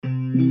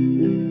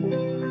Welcome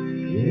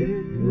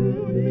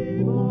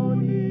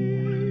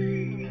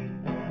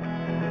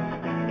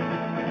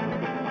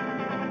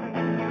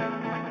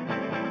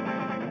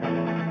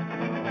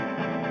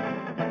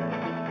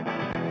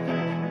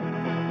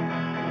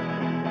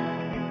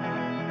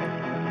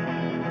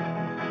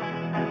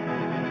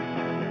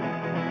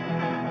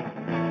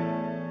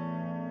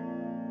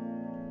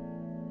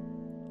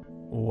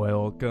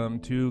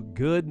to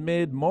Good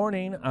Mid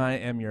Morning. I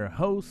am your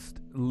host,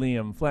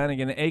 Liam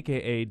Flanagan,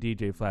 a.k.a.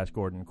 DJ Flash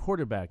Gordon,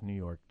 quarterback New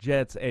York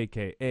Jets,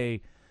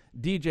 a.k.a.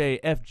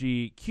 DJ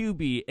FG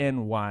QBNYJ.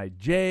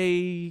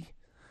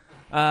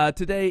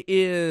 Today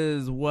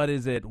is,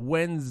 Wednesday,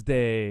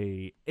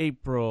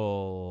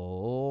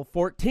 April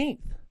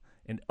 14th.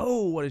 And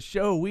oh, what a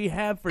show we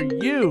have for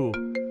you.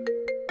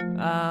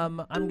 I'm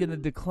going to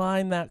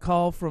decline that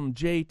call from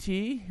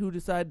JT, who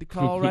decided to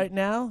call right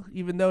now,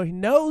 even though he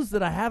knows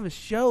that I have a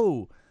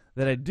show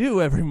that I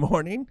do every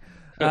morning.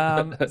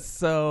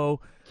 So,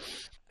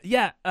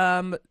 yeah,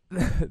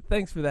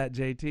 thanks for that,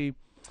 JT.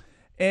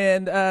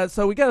 And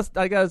so I got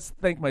to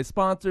thank my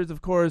sponsors,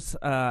 of course.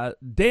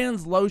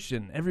 Dan's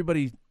Lotion.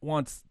 Everybody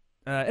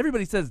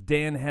says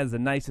Dan has the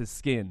nicest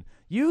skin.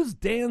 Use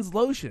Dan's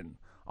Lotion.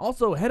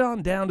 Also, head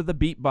on down to the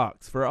Beat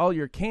Box for all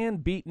your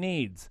canned beat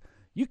needs.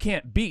 You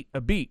can't beat a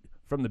beat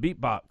from the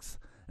Beatbox.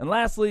 And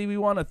lastly, we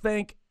want to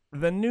thank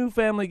the new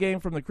family game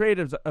from the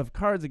creators of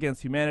Cards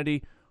Against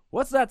Humanity.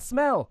 What's that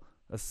smell?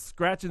 A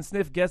scratch and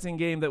sniff guessing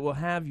game that will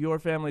have your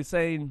family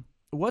saying,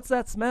 "What's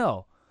that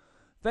smell?"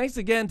 Thanks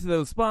again to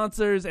those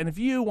sponsors. And if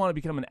you want to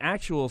become an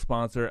actual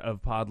sponsor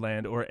of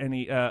Podland or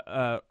any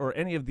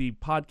of the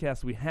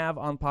podcasts we have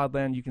on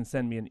Podland, you can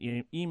send me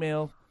an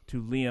email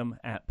to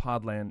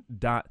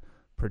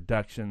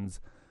liam@podland.productions.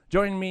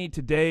 Joining me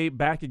today,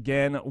 back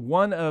again,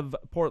 one of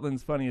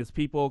Portland's funniest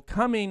people,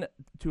 coming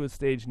to a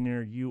stage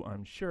near you,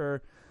 I'm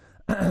sure.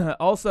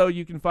 Also,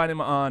 you can find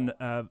him on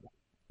the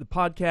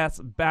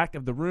podcast Back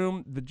of the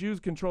Room, The Jews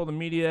Control the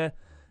Media,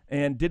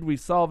 and Did We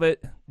Solve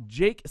It?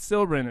 Jake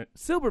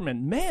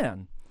Silberman,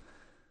 man.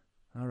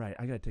 All right,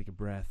 I got to take a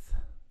breath.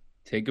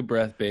 Take a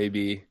breath,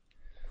 baby.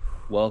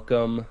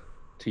 Welcome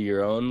to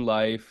your own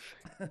life.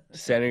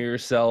 Center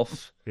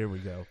yourself. Here we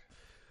go.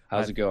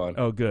 How's it going?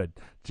 Oh, good.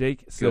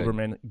 Jake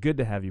Silberman, good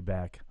to have you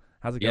back.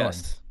 How's it going?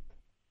 Yes.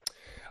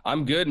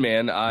 I'm good,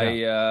 man.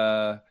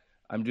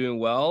 I'm doing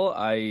well.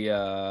 I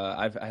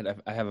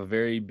have a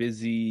very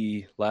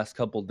busy last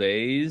couple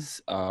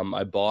days.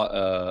 I bought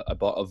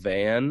a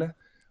van,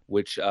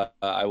 which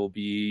I will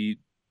be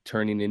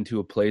turning into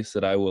a place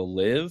that I will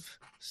live.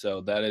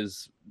 So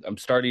I'm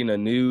starting a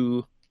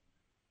new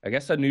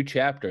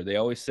chapter. They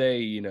always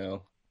say,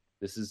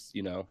 this is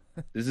it.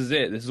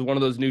 This is one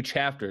of those new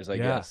chapters, I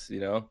guess,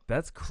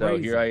 That's crazy. So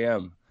here I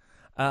am.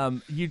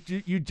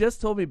 You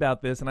just told me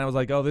about this, and I was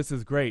like, oh, this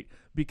is great,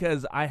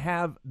 because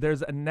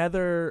there's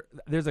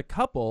a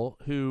couple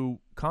who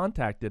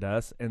contacted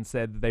us and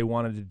said they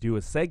wanted to do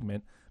a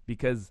segment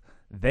because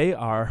they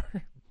are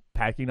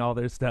packing all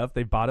their stuff.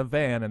 They bought a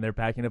van and they're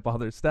packing up all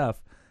their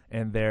stuff,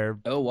 and they're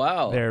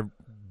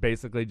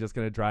basically just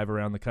going to drive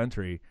around the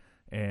country,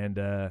 and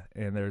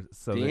they're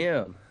so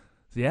damn.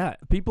 Yeah,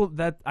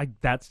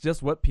 that's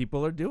just what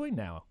people are doing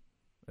now.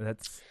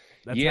 That's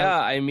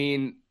I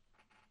mean,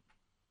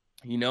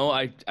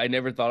 I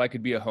never thought I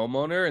could be a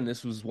homeowner, and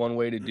this was one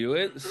way to do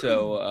it.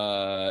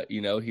 So,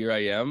 here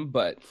I am.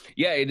 But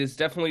yeah, it is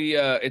definitely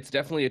it's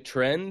definitely a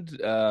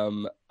trend.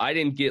 I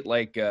didn't get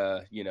like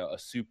a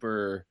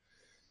super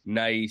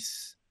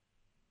nice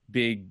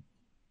big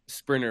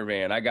Sprinter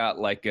van. I got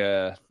like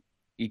a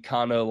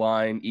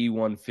Econoline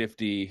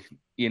E150.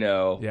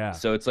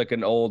 So it's like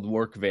an old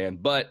work van,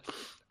 but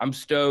I'm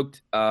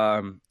stoked.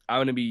 I'm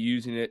going to be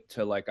using it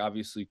to like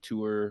obviously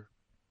tour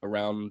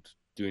around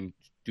doing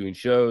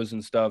shows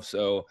and stuff.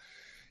 So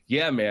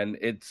yeah, man,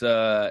 it's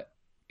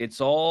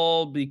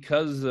all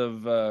because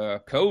of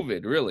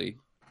COVID, really.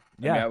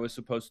 Yeah. I mean, I was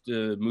supposed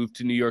to move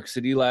to New York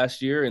City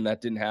last year, and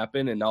that didn't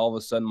happen. And all of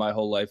a sudden my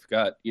whole life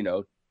got,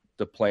 the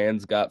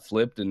plans got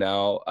flipped. And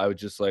now I was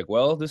just like,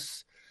 well,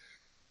 this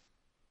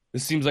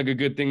seems like a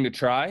good thing to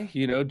try,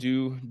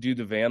 do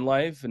the van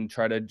life and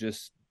try to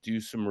just do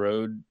some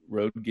road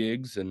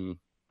gigs. And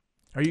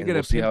are you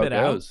going to pimp it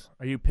out?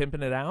 Are you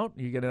pimping it out?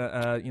 Are you going to,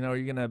 are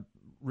you going to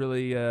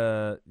really,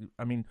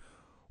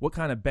 what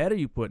kind of bed are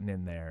you putting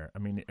in there? I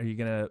mean, are you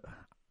going to,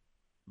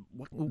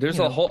 there's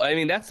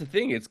that's the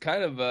thing. It's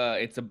kind of,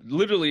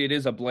 literally it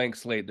is a blank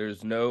slate.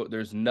 There's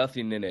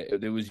nothing in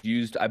it. It was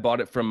used. I bought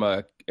it from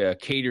a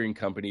catering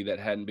company that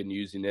hadn't been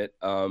using it.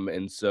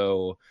 And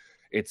so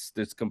it's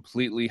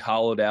completely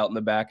hollowed out in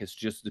the back. It's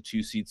just the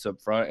two seats up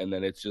front, and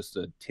then it's just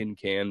a tin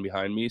can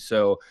behind me.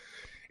 So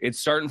it's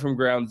starting from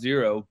ground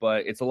zero,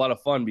 but it's a lot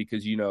of fun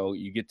because,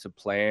 you get to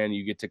plan,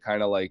 you get to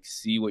kind of like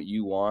see what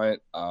you want.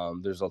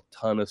 There's a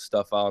ton of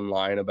stuff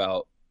online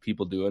about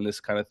people doing this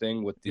kind of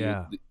thing with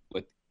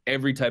with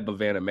every type of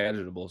van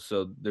imaginable.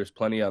 So there's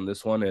plenty on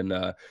this one. And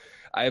I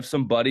have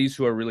some buddies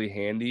who are really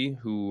handy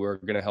who are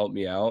going to help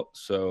me out.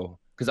 So,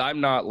 cause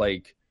I'm not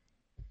like,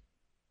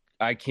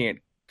 I can't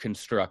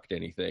construct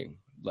anything.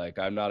 Like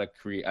I'm not a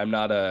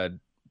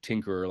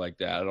tinkerer like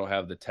that. I don't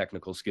have the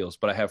technical skills,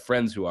 but I have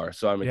friends who are,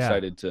 so I'm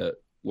excited to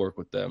work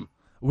with them.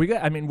 We're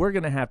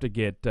going to have to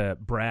get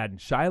Brad and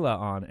Shyla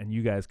on, and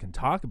you guys can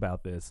talk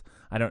about this.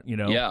 I don't,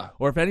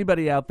 or if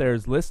anybody out there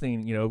is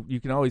listening, you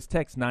can always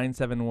text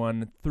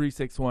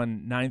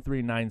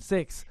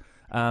 971-361-9396.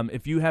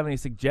 If you have any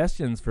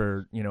suggestions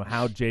for,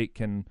 how Jake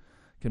can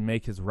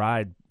make his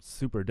ride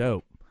super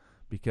dope,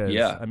 because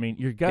I mean,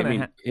 you're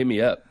gonna hit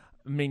me up.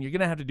 I mean, you're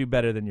gonna have to do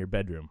better than your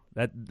bedroom.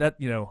 That's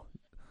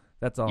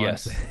all.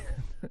 Yes. I'm saying.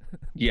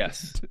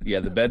 Yes. Yeah,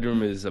 the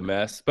bedroom is a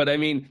mess. But I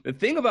mean, the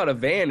thing about a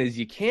van is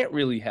you can't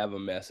really have a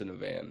mess in a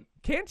van.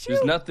 Can't you?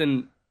 There's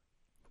nothing.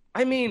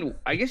 I mean,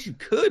 I guess you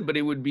could, but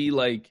it would be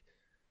like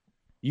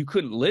you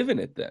couldn't live in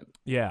it then.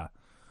 Yeah.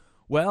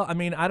 Well, I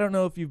mean, I don't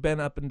know if you've been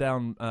up and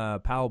down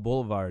Powell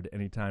Boulevard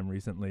anytime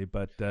recently,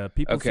 but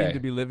people seem to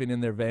be living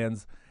in their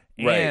vans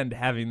and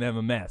having them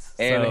a mess.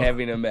 And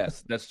having a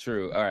mess. That's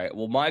true. All right.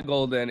 Well, my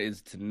goal then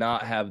is to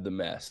not have the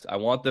mess. I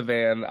want the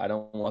van. I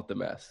don't want the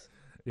mess.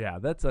 Yeah,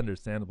 that's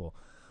understandable.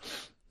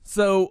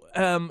 So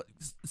that's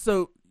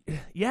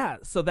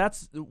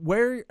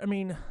where, I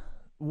mean,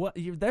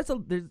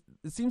 it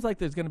seems like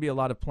there's going to be a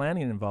lot of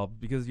planning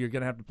involved, because you're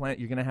going to have to plan.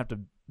 You're going to have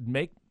to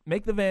make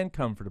the van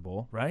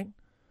comfortable, right?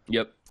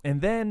 Yep. And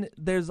then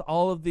there's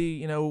all of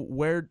the,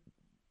 where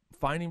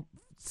finding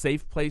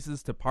safe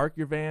places to park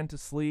your van to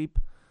sleep.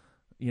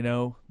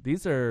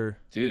 These are,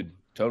 dude,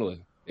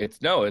 totally.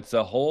 It's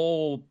a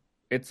whole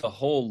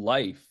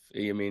life.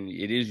 I mean,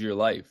 it is your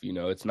life,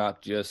 it's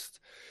not just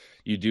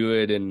you do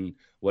it and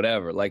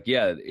whatever. Like,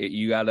 yeah,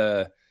 you're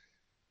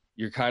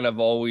kind of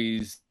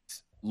always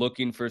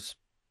looking for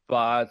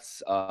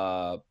spots,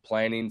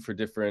 planning for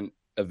different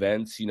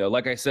events.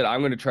 Like I said, I'm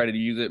going to try to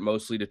use it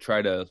mostly to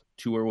try to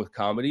tour with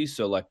comedy.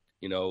 So like,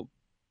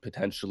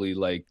 potentially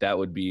like that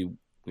would be,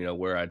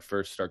 where I'd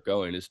first start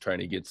going, is trying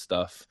to get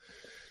stuff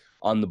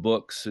on the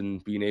books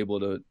and being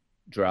able to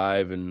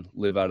drive and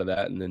live out of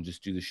that, and then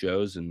just do the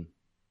shows and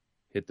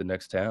hit the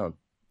next town.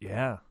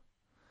 Yeah.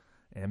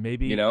 And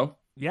maybe,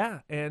 yeah.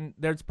 And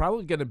there's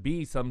probably going to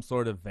be some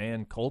sort of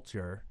van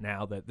culture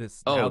now that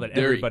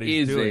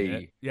everybody's doing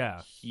it.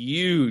 Yeah.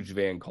 Huge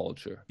van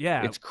culture.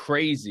 Yeah. It's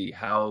crazy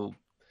how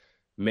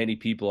many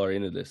people are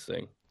into this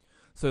thing.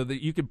 So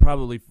that you could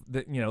probably,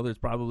 there's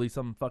probably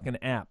some fucking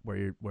app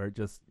where it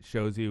just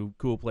shows you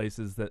cool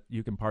places that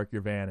you can park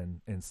your van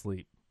and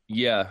sleep.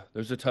 Yeah,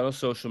 there's a ton of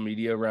social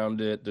media around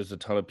it. There's a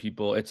ton of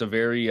people. It's a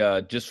very,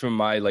 just from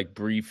my like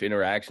brief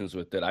interactions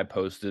with it, I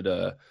posted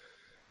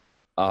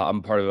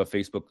I'm part of a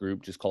Facebook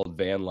group just called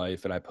Van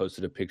Life, and I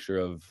posted a picture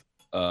of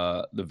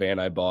the van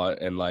I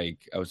bought, and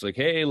like I was like,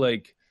 hey,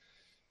 like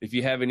if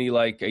you have any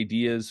like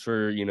ideas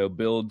for,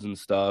 builds and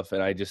stuff,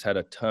 and I just had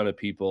a ton of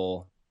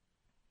people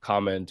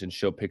comment and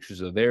show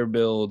pictures of their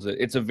builds.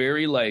 It's a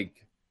very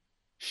like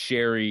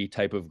sharey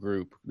type of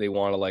group. They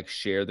want to like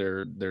share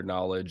their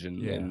knowledge,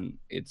 and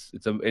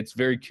it's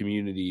very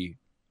community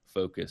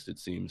focused, it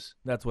seems.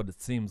 That's what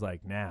it seems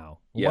like now.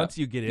 Yeah. Once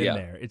you get in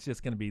there, it's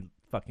just going to be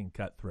fucking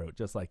cutthroat,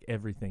 just like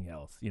everything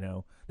else.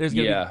 There's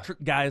going to be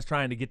guys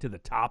trying to get to the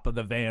top of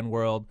the van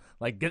world.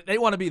 Like they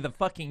want to be the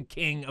fucking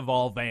king of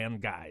all van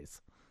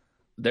guys.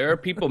 There are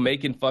people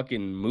making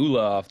fucking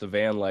moolah off the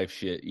van life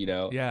shit,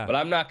 Yeah. But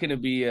I'm not going to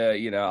be,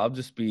 I'll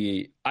just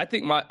be. I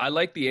think I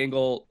like the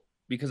angle,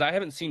 because I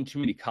haven't seen too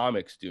many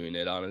comics doing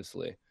it,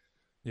 honestly.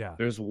 Yeah.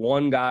 There's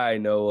one guy I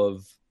know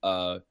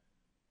of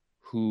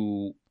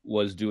who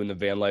was doing the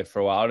van life for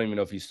a while. I don't even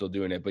know if he's still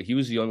doing it, but he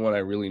was the only one I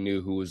really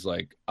knew who was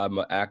like, I'm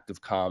an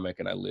active comic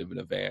and I live in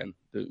a van.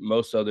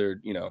 Most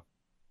other,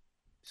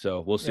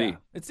 so we'll see. Yeah.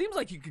 It seems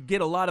like you could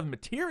get a lot of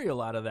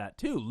material out of that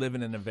too,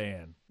 living in a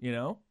van,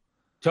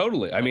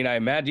 Totally. I mean, I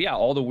imagine,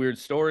 all the weird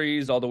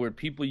stories, all the weird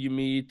people you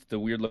meet, the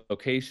weird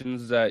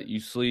locations that you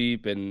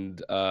sleep,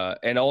 and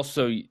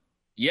also,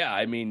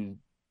 I mean,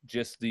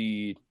 just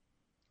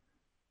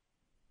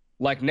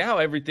like now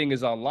everything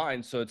is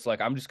online. So it's like,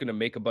 I'm just going to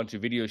make a bunch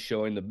of videos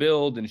showing the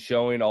build and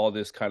showing all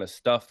this kind of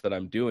stuff that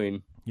I'm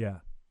doing. Yeah.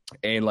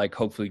 And like,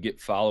 hopefully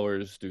get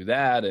followers through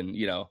that. And,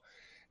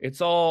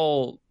 it's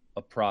all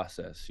a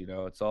process,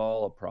 it's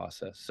all a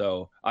process.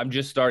 So I'm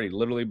just starting,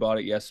 literally bought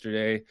it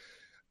yesterday.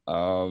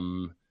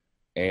 And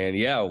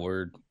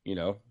we're,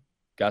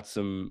 got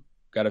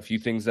a few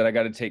things that I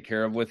got to take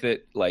care of with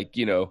it. Like,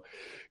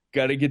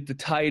 got to get the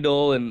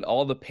title and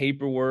all the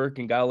paperwork,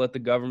 and got to let the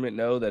government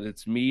know that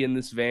it's me in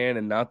this van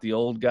and not the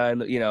old guy.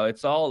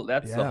 It's all,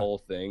 that's the whole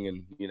thing.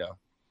 And,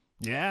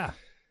 yeah,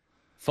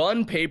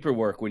 fun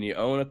paperwork when you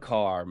own a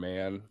car,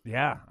 man.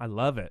 Yeah. I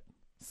love it.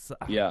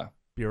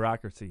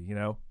 Bureaucracy,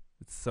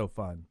 it's so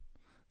fun.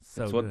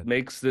 So it's what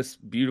makes this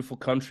beautiful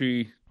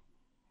country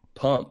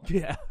pump.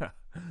 Yeah.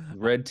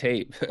 Red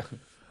tape.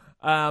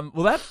 Well,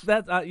 that's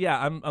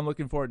I'm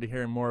looking forward to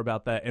hearing more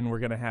about that, and we're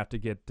gonna have to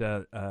get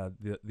the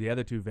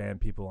other two van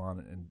people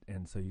on,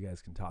 and so you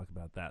guys can talk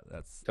about that.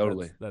 That's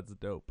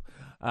dope.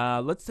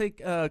 Let's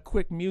take a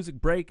quick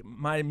music break.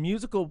 My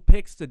musical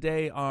picks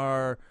today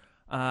are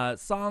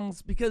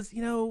songs, because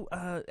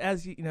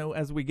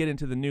as we get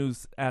into the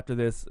news after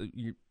this,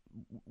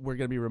 we're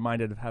going to be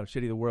reminded of how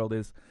shitty the world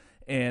is.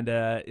 And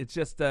it's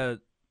just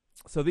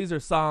so these are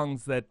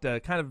songs that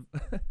kind of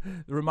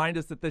remind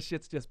us that this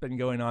shit's just been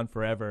going on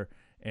forever,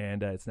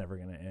 and it's never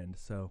going to end.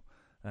 So,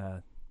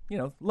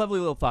 lovely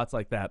little thoughts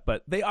like that.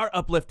 But they are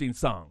uplifting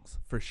songs,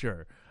 for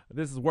sure.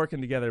 This is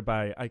Working Together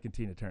by Ike and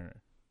Tina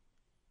Turner.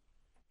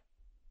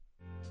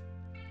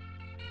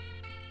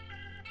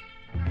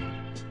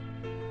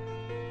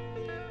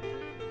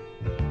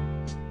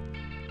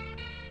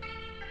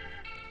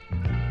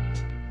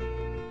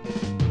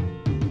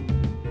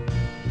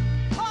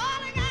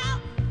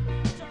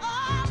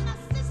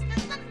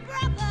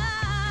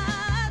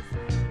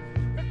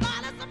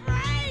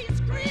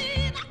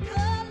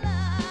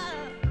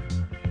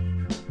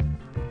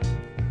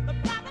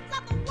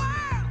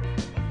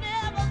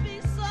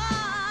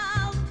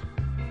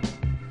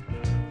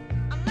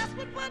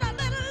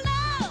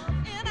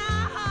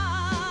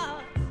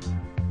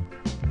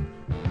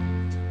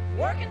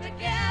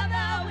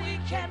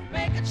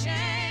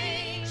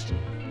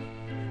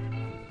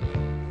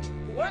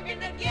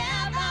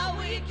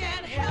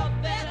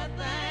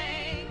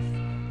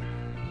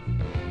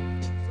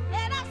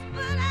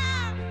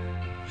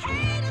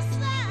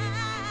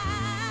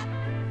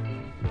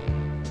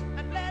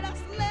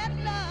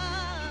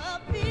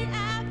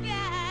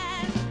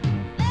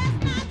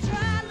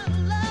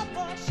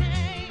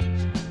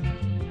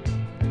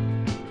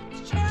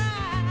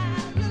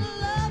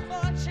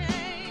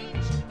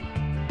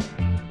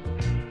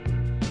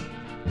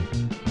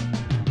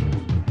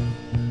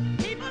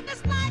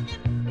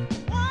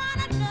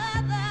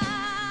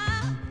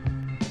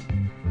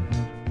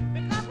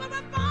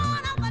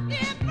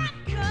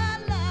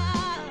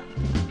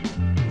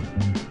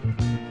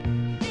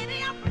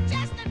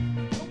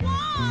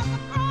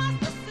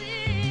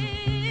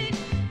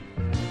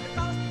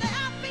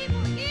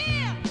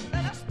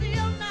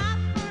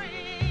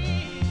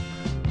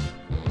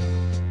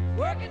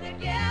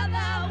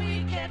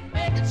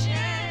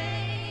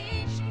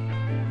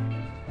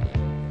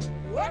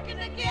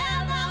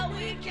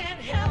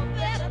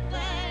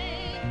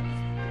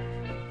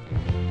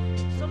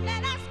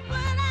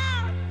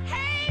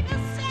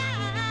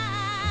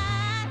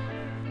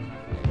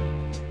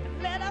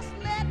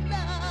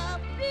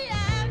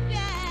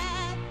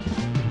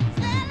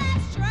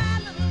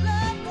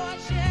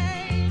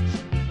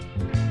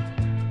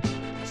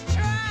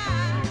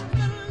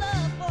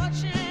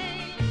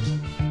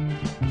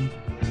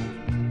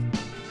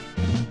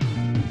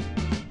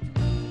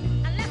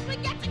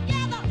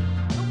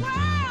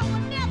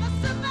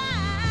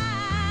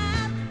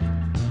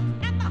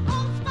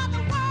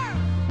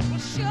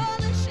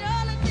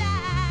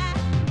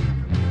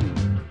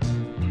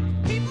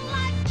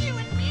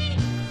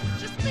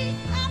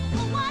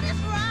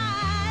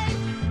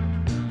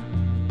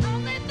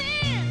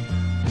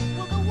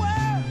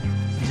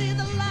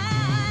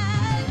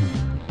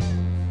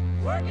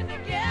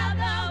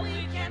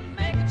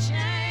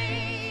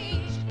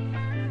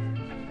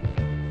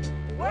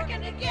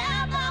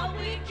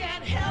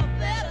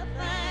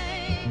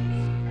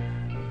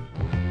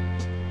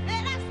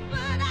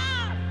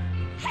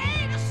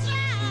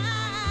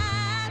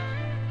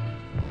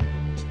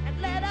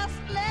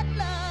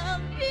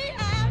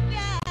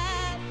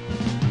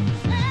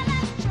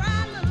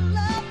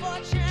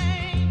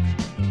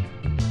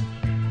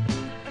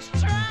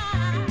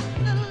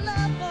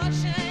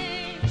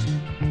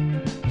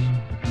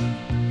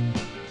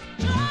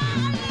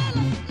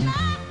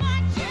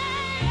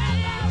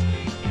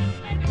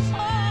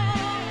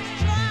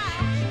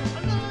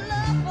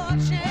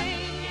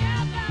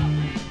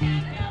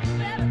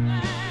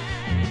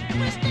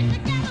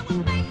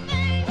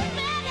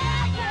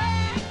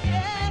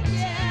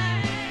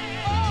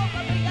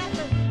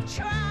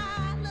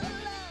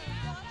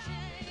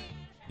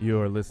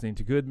 You're listening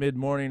to Good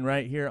Mid-Morning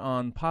right here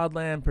on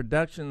Podland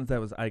Productions. That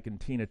was Ike and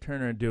Tina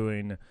Turner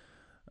doing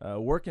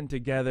Working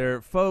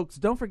Together. Folks,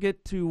 don't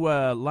forget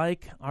to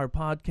like our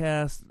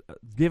podcast,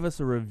 give us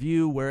a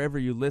review wherever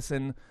you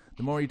listen.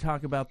 The more you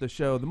talk about the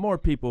show, the more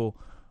people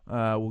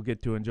will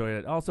get to enjoy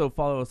it. Also,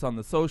 follow us on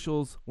the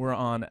socials. We're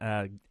on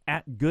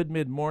at Good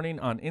Mid-Morning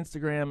on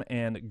Instagram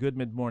and Good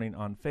Mid-Morning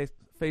on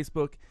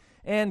Facebook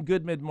and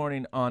Good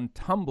Mid-Morning on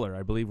Tumblr.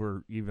 I believe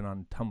we're even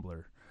on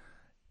Tumblr.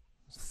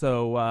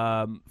 So,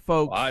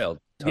 folks. Wild.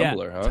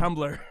 Tumblr, huh?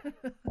 Tumblr.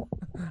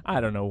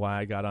 I don't know why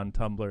I got on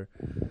Tumblr.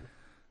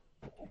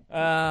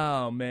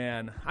 Oh,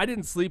 man. I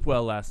didn't sleep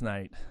well last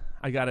night.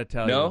 I got to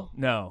tell you.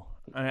 No.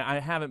 I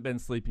haven't been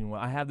sleeping well.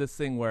 I have this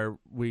thing where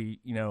we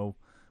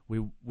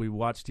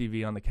watch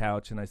TV on the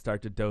couch, and I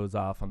start to doze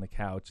off on the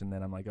couch, and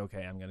then I'm like,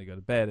 okay, I'm going to go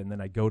to bed. And then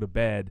I go to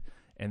bed,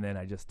 and then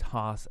I just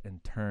toss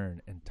and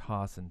turn and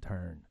toss and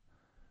turn.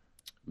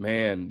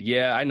 Man,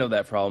 yeah, I know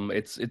that problem.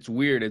 It's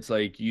weird. It's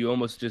like you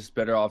almost just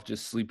better off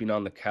just sleeping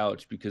on the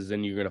couch because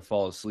then you're going to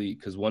fall asleep.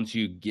 Because once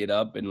you get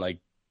up and like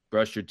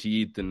brush your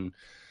teeth and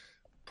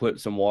put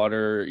some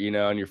water,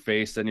 on your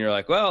face, then you're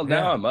like, well,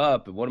 now I'm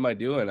up. What am I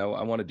doing? I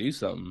want to do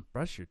something.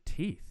 Brush your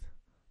teeth.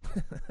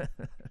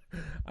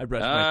 I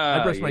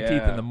brush my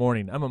teeth in the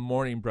morning. I'm a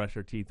morning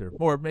brusher teether,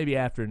 or maybe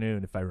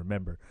afternoon if I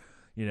remember.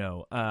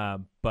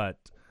 But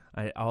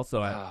I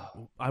also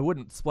Wow. I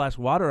wouldn't splash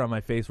water on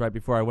my face right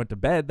before I went to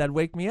bed. That'd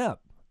wake me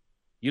up.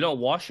 You don't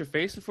wash your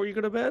face before you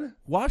go to bed?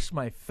 Wash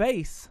my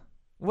face?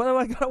 What am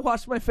I gonna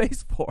wash my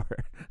face for?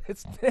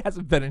 It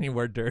hasn't been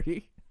anywhere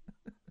dirty.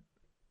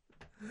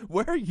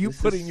 Where are you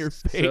putting your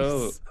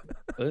face?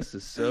 This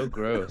is so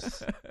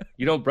gross.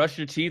 You don't brush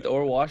your teeth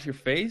or wash your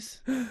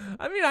face?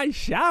 I mean, I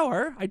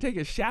shower. I take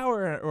a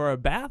shower or a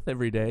bath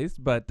every day,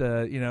 but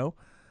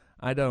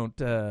I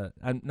don't.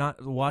 I'm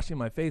not washing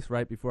my face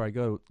right before I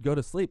go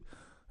to sleep.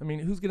 I mean,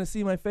 who's gonna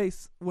see my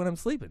face when I'm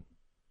sleeping?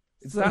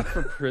 It's not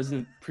for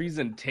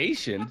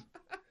presentation.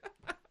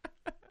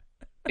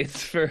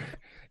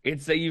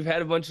 It's that you've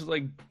had a bunch of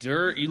like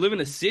dirt. You live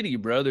in a city,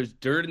 bro. There's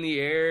dirt in the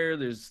air.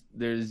 There's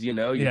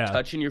you're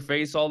touching your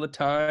face all the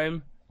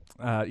time.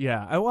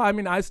 Yeah. Well, I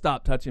mean, I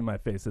stopped touching my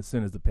face as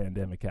soon as the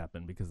pandemic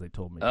happened because they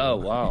told me. Oh,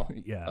 wow.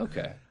 Yeah.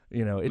 Okay.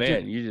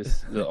 Man, you're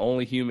just the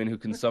only human who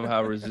can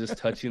somehow resist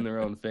touching their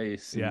own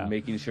face and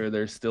making sure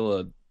there's still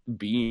a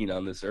being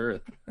on this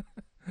earth.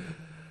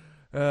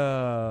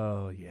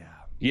 Oh, yeah.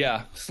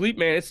 Yeah. Sleep,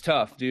 man, it's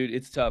tough, dude.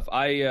 It's tough.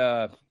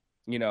 I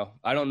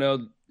don't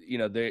know,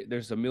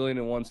 there's a million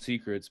and one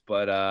secrets,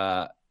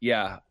 but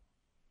yeah,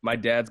 my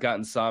dad's got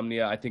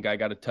insomnia. I think I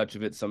got a touch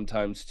of it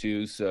sometimes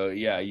too. So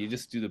yeah, you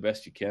just do the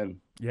best you can.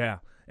 Yeah.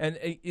 And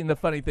the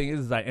funny thing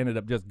is I ended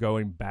up just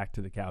going back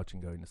to the couch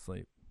and going to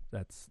sleep.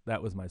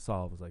 That was my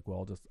solve. I was like,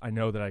 well, I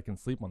know that I can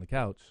sleep on the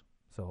couch,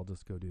 so I'll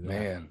just go do that.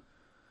 Man,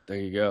 there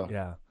you go.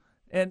 Yeah.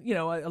 And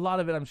a lot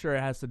of it, I'm sure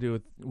it has to do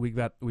with we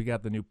got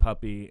the new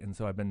puppy, and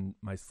so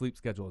my sleep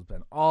schedule has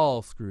been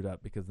all screwed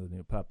up because of the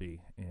new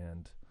puppy,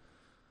 and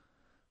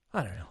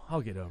I don't know.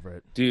 I'll get over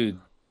it, dude.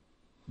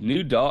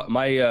 New dog.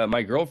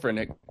 My girlfriend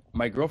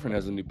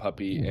has a new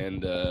puppy,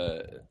 and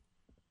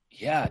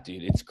yeah,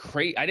 dude, it's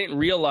crazy. I didn't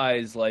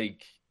realize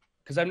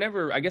because I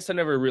never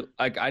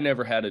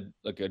had a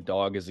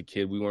dog as a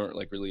kid. We weren't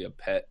really a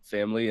pet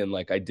family, and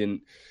I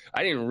didn't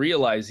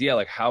realize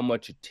how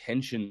much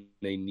attention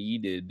they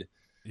needed.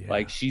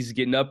 Yeah. She's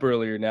getting up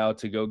earlier now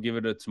to go give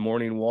it its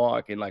morning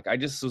walk, and I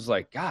just was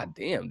like, God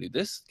damn, dude,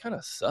 this kind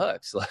of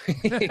sucks.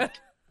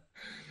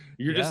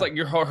 You're just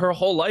her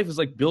whole life is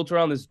built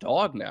around this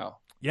dog now.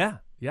 Yeah,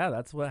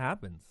 that's what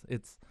happens.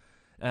 It's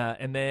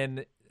and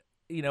then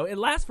it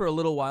lasts for a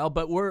little while,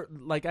 but we're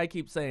I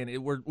keep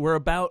saying we're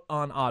about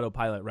on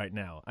autopilot right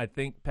now. I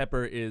think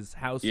Pepper is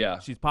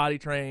she's potty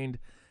trained,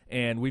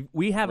 and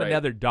we have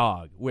another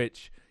dog,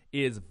 which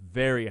is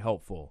very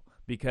helpful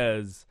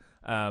because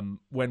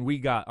when we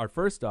got our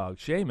first dog,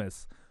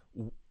 Seamus,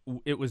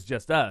 it was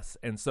just us,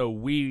 and so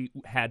we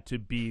had to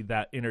be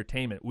that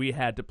entertainment. We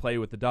had to play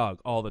with the dog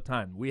all the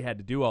time. We had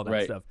to do all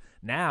that stuff.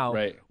 Now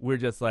we're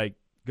just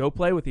go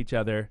play with each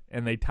other,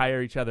 and they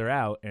tire each other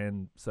out,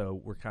 and so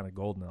we're kind of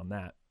golden on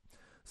that.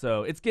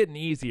 So it's getting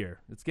easier.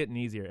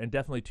 And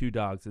definitely 2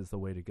 dogs is the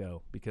way to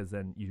go because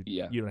then you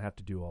don't have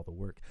to do all the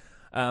work.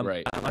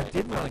 I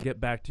did want to get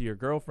back to your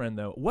girlfriend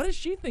though. What does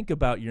she think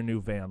about your new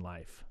van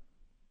life?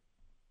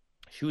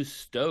 She was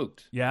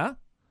stoked. Yeah.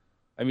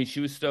 I mean, she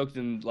was stoked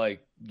and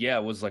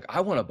was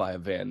I want to buy a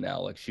van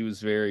now. She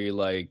was very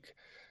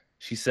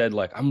she said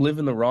I'm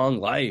living the wrong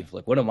life.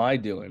 What am I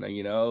doing?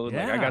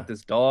 I got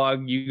this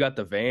dog, you got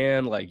the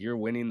van, you're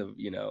winning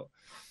the,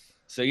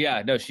 So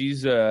yeah, no,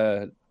 she's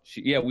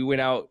we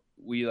went out.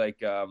 We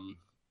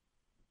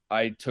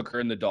I took her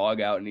and the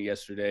dog out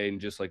yesterday and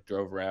just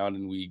drove around,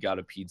 and we got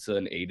a pizza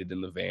and ate it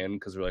in the van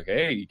because we're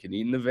hey, you can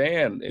eat in the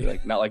van.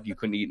 And, not you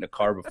couldn't eat in a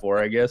car before,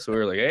 I guess. So we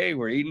were hey,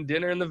 we're eating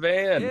dinner in the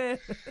van. Yeah.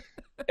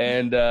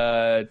 And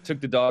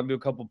took the dog to a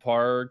couple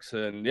parks,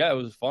 and yeah, it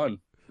was fun.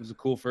 It was a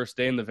cool first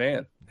day in the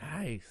van.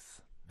 Nice,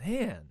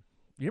 man.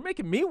 You're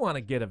making me want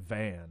to get a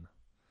van,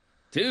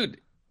 dude.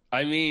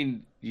 I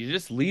mean, you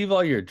just leave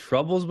all your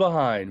troubles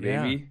behind,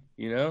 baby.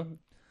 It'd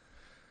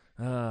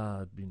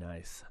be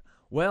nice.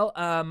 Well,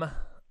 I've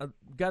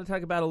got to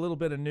talk about a little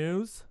bit of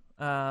news.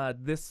 Here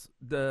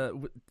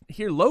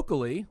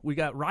locally, we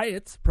got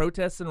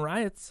protests and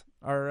riots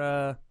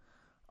are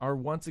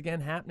once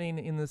again happening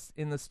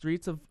in the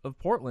streets of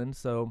Portland.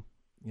 So,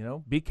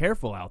 be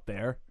careful out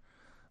there.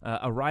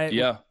 A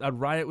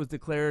riot was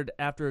declared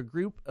after a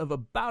group of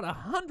about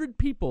 100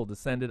 people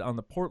descended on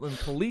the Portland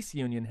Police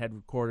Union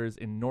headquarters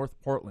in North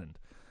Portland.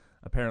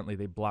 Apparently,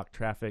 they blocked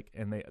traffic,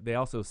 and they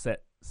also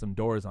set some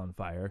doors on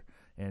fire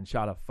and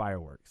shot off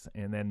fireworks.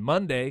 And then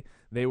Monday,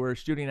 they were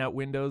shooting out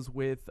windows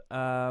with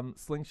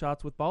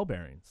slingshots with ball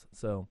bearings.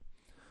 So,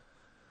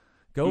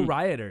 go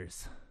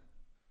rioters.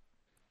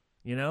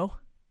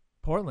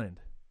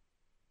 Portland.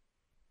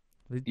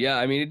 Yeah,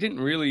 I mean, it didn't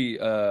really...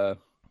 I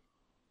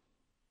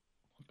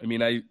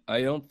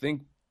don't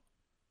think...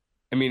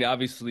 I mean,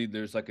 obviously,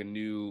 there's a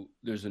new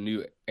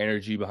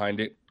energy behind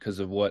it because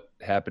of what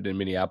happened in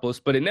Minneapolis,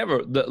 but it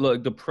never...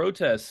 The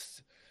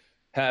protests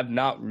have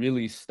not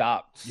really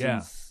stopped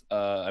since...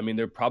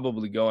 they're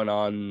probably going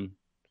on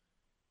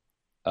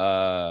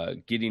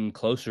getting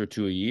closer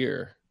to a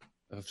year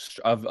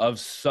of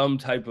some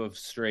type of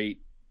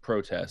straight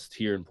protest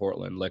here in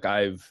Portland.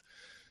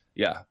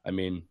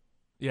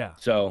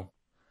 So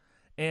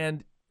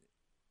And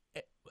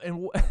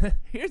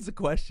here's the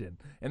question,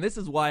 and this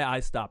is why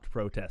I stopped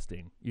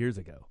protesting years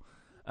ago.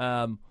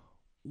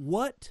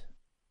 What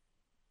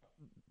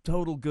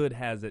total good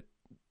has it?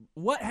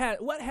 What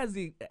has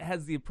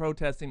the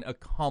protesting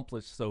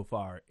accomplished so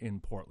far in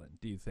Portland?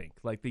 Do you think,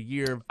 like the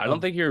year? I don't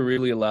think you're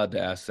really allowed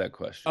to ask that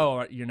question.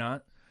 Oh, you're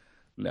not.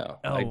 No,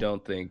 Oh. I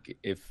don't think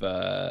if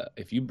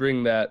you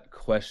bring that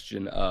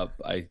question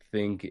up, I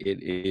think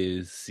it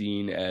is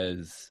seen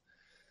as,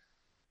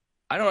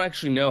 I don't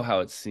actually know how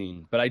it's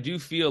seen, but I do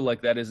feel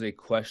like that is a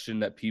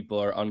question that people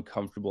are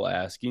uncomfortable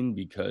asking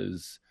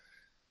because,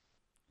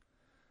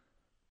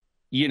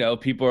 you know,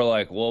 people are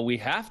like, well, we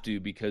have to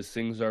because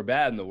things are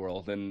bad in the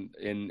world,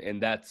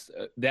 and that's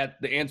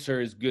that the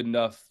answer is good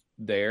enough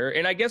there.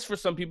 And I guess for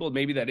some people,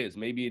 maybe that is,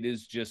 maybe it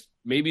is just,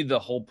 maybe the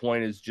whole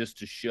point is just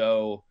to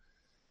show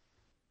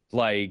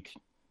like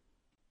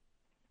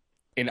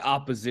in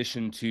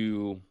opposition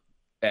to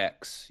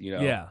X, you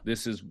know. Yeah.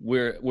 This is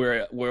where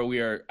we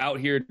are out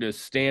here to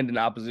stand in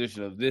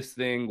opposition of this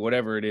thing,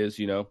 whatever it is,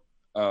 you know.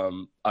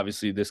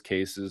 Obviously this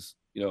case is,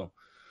 you know,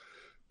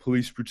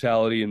 police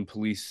brutality and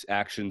police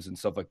actions and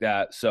stuff like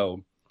that.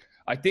 So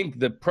I think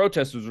the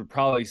protesters would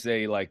probably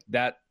say like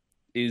that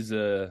is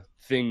a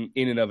thing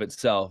in and of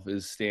itself,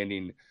 is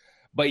standing.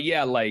 But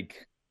yeah,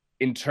 like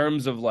in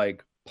terms of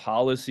like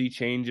policy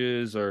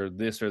changes or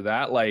this or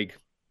that, like,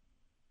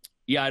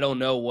 yeah, I don't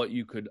know what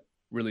you could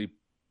really,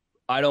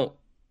 I don't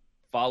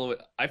follow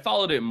it. I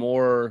followed it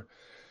more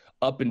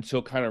up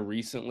until kind of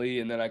recently,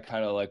 and then I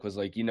kind of like was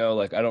like, you know,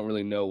 like I don't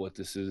really know what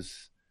this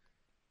is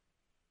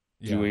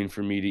doing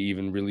for me to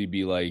even really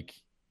be like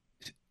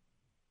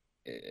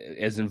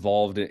as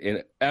involved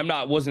in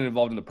wasn't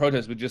involved in the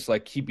protest, but just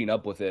like keeping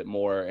up with it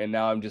more. And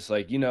now I'm just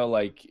like, you know,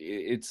 like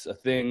it's a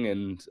thing,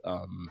 and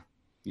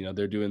you know,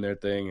 they're doing their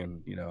thing,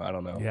 and you know, I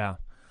don't know. Yeah.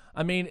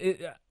 I mean,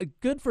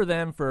 good for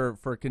them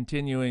for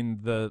continuing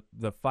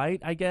the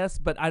fight, I guess.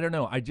 But I don't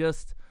know. I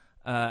just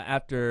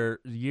after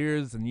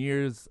years and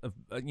years of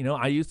you know,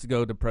 I used to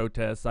go to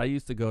protests. I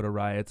used to go to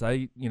riots.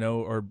 I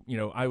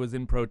was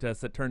in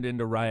protests that turned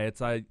into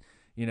riots. I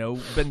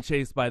been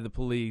chased by the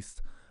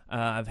police.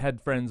 I've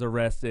had friends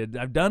arrested.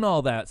 I've done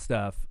all that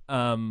stuff.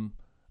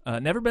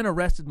 Never been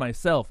arrested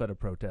myself at a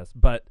protest,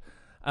 but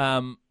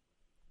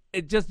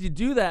it just, you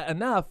do that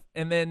enough,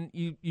 and then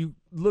you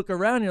look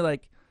around, you're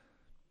like,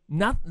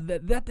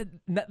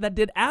 that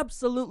did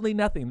absolutely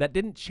nothing. That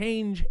didn't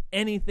change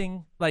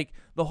anything. Like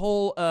the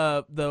whole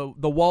the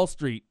Wall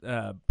Street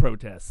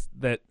protests,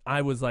 that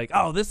I was like,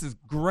 oh, this is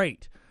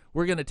great.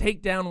 We're gonna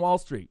take down Wall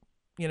Street.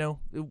 You know,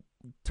 it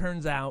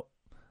turns out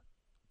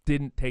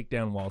didn't take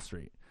down Wall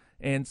Street.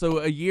 And so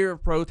a year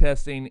of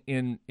protesting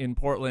in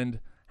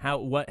Portland,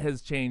 what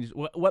has changed,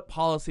 what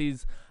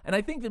policies, and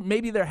I think that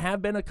maybe there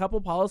have been a couple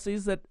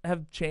policies that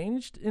have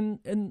changed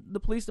in the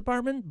police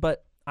department,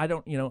 but I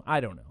don't know.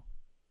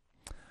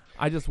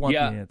 I just want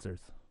the answers.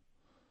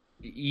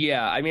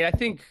 Yeah, I mean, I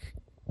think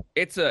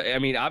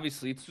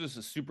obviously it's just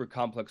a super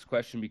complex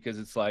question, because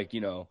it's like,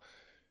 you know,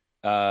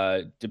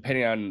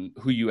 depending on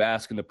who you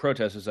ask in the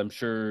protesters, I'm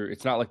sure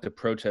it's not like the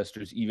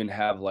protesters even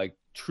have like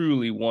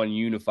truly one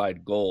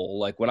unified goal.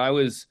 Like when I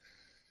don't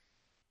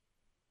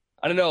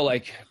know,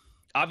 like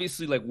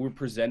obviously like we're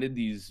presented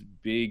these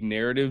big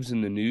narratives in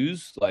the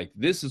news, like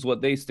this is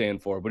what they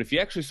stand for. But if you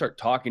actually start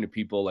talking to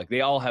people, like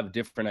they all have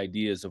different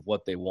ideas of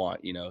what they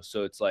want, you know?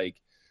 So it's like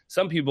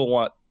some people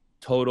want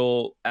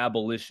total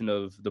abolition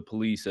of the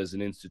police as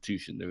an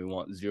institution. They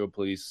want zero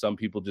police. Some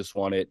people just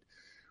want it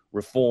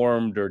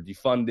reformed or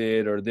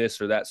defunded or this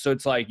or that. So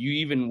it's like you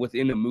even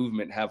within a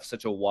movement have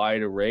such a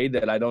wide array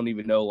that I don't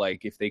even know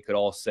like if they could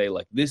all say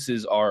like this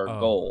is our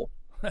goal,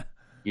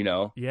 you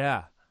know?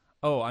 Yeah.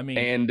 Oh, I mean,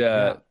 and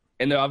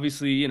then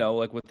obviously, you know,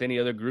 like with any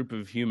other group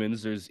of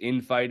humans, there's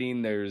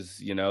infighting, there's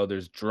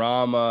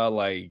drama,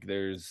 like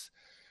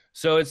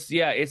so it's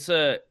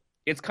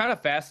kind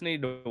of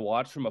fascinating to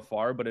watch from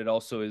afar, but it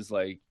also is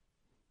like,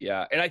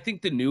 yeah. And I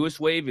think the newest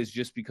wave is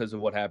just because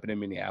of what happened in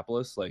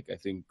Minneapolis. Like, I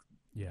think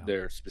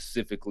they're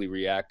specifically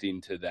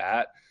reacting to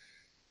that.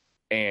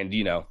 And,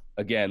 you know,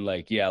 again,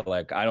 like, yeah,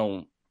 like I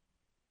don't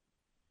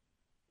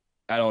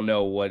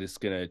know what is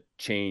going to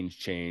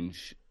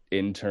change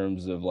in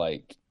terms of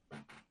like,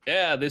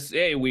 yeah,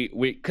 we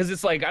because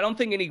it's like I don't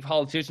think any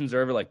politicians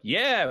are ever like,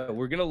 yeah,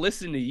 we're gonna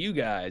listen to you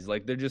guys.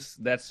 Like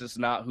that's just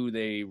not who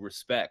they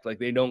respect. Like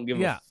they don't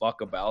give a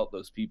fuck about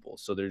those people,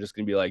 so they're just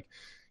gonna be like,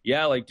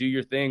 yeah, like do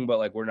your thing, but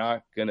like you're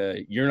not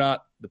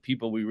the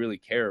people we really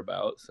care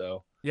about.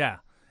 So yeah,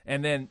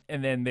 and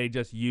then they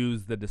just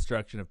use the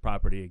destruction of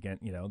property again.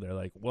 You know, they're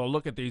like, well,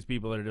 look at these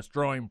people that are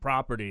destroying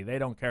property. They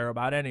don't care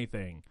about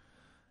anything.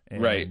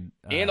 And, right,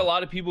 and a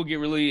lot of people get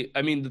really.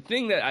 I mean, the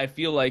thing that I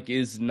feel like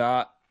is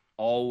not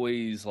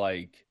always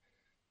like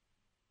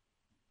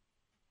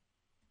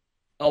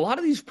a lot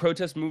of these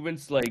protest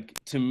movements, like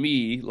to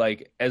me,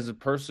 like as a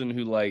person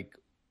who like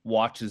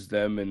watches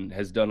them and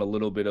has done a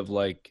little bit of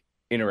like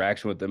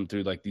interaction with them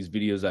through like these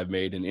videos I've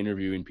made and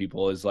interviewing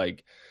people, is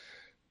like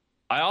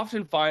I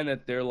often find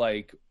that their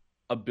like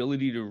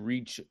ability to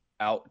reach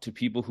out to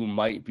people who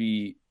might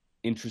be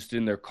interested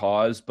in their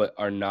cause, but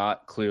are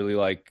not clearly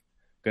like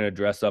going to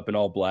dress up in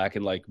all black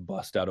and like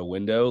bust out a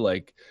window.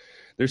 Like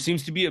there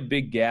seems to be a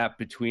big gap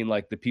between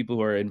like the people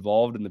who are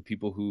involved and the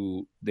people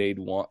who they'd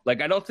want.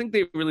 Like I don't think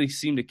they really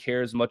seem to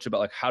care as much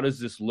about like how does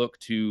this look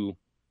to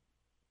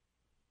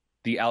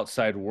the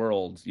outside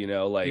world, you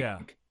know,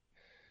 like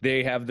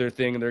they have their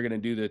thing and they're going to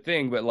do their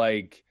thing, but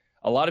like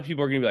a lot of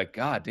people are going to be like,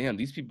 God damn,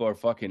 these people are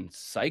fucking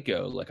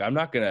psycho. Like I'm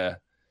not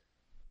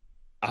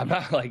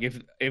like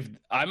if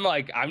I'm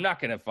like I'm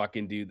not gonna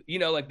fucking do, you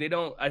know, like they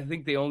don't, I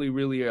think they only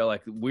really are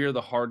like we're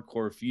the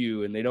hardcore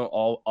few, and they don't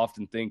all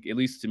often think, at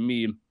least to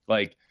me,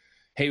 like,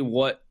 hey,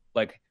 what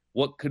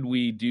could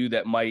we do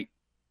that might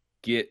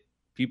get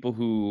people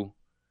who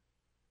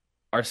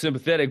are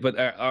sympathetic but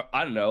are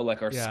I don't know,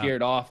 like are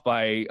scared off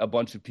by a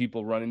bunch of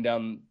people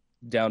running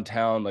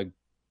downtown like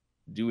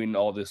doing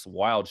all this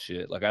wild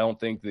shit. Like I don't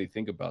think they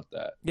think about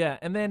that. Yeah,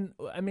 and then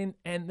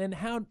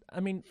how,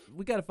 I mean,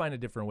 we got to find a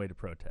different way to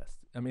protest.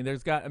 I mean, I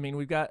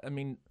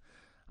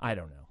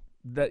don't know.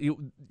 That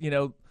you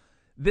know,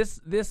 this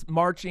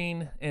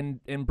marching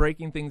and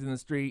breaking things in the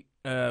street,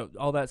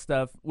 all that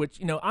stuff, which,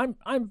 you know, I'm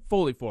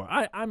fully for.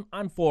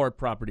 I'm for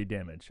property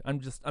damage. I'm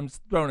just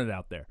throwing it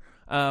out there.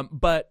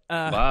 But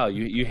wow,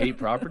 you hate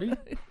property?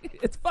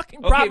 It's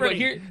fucking property.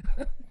 Okay,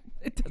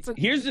 but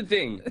here's the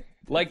thing.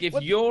 Like if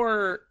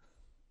if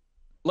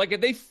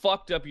they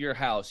fucked up your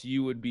house,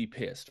 you would be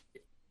pissed.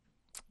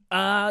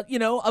 You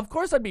know, of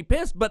course I'd be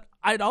pissed, but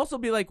I'd also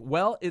be like,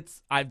 well,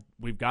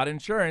 we've got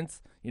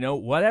insurance, you know,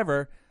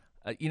 whatever.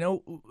 You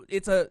know,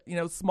 it's a, you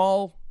know,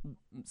 small,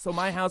 so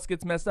my house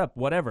gets messed up,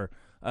 whatever.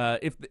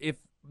 If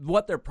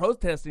what they're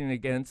protesting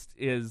against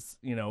is,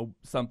 you know,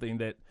 something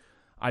that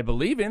I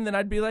believe in, then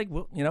I'd be like,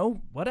 well, you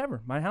know,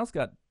 whatever. My house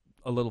got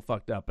a little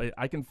fucked up.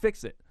 I can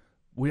fix it.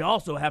 We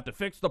also have to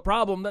fix the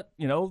problem that,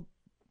 you know,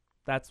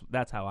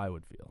 that's how I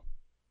would feel,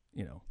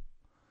 you know.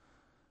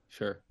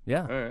 Sure.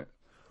 Yeah. All right.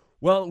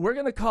 Well, we're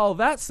going to call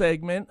that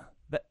segment,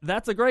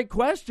 That's a Great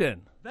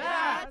Question.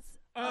 That's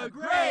a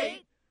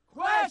great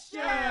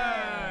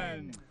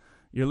question.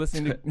 You're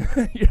listening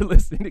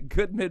to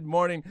Good Mid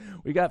Morning.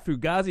 We got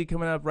Fugazi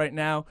coming up right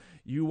now.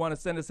 You want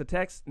to send us a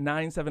text,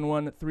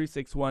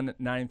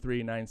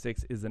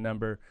 971-361-9396 is the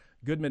number.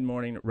 Good Mid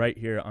Morning right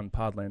here on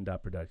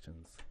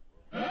Podland.Productions.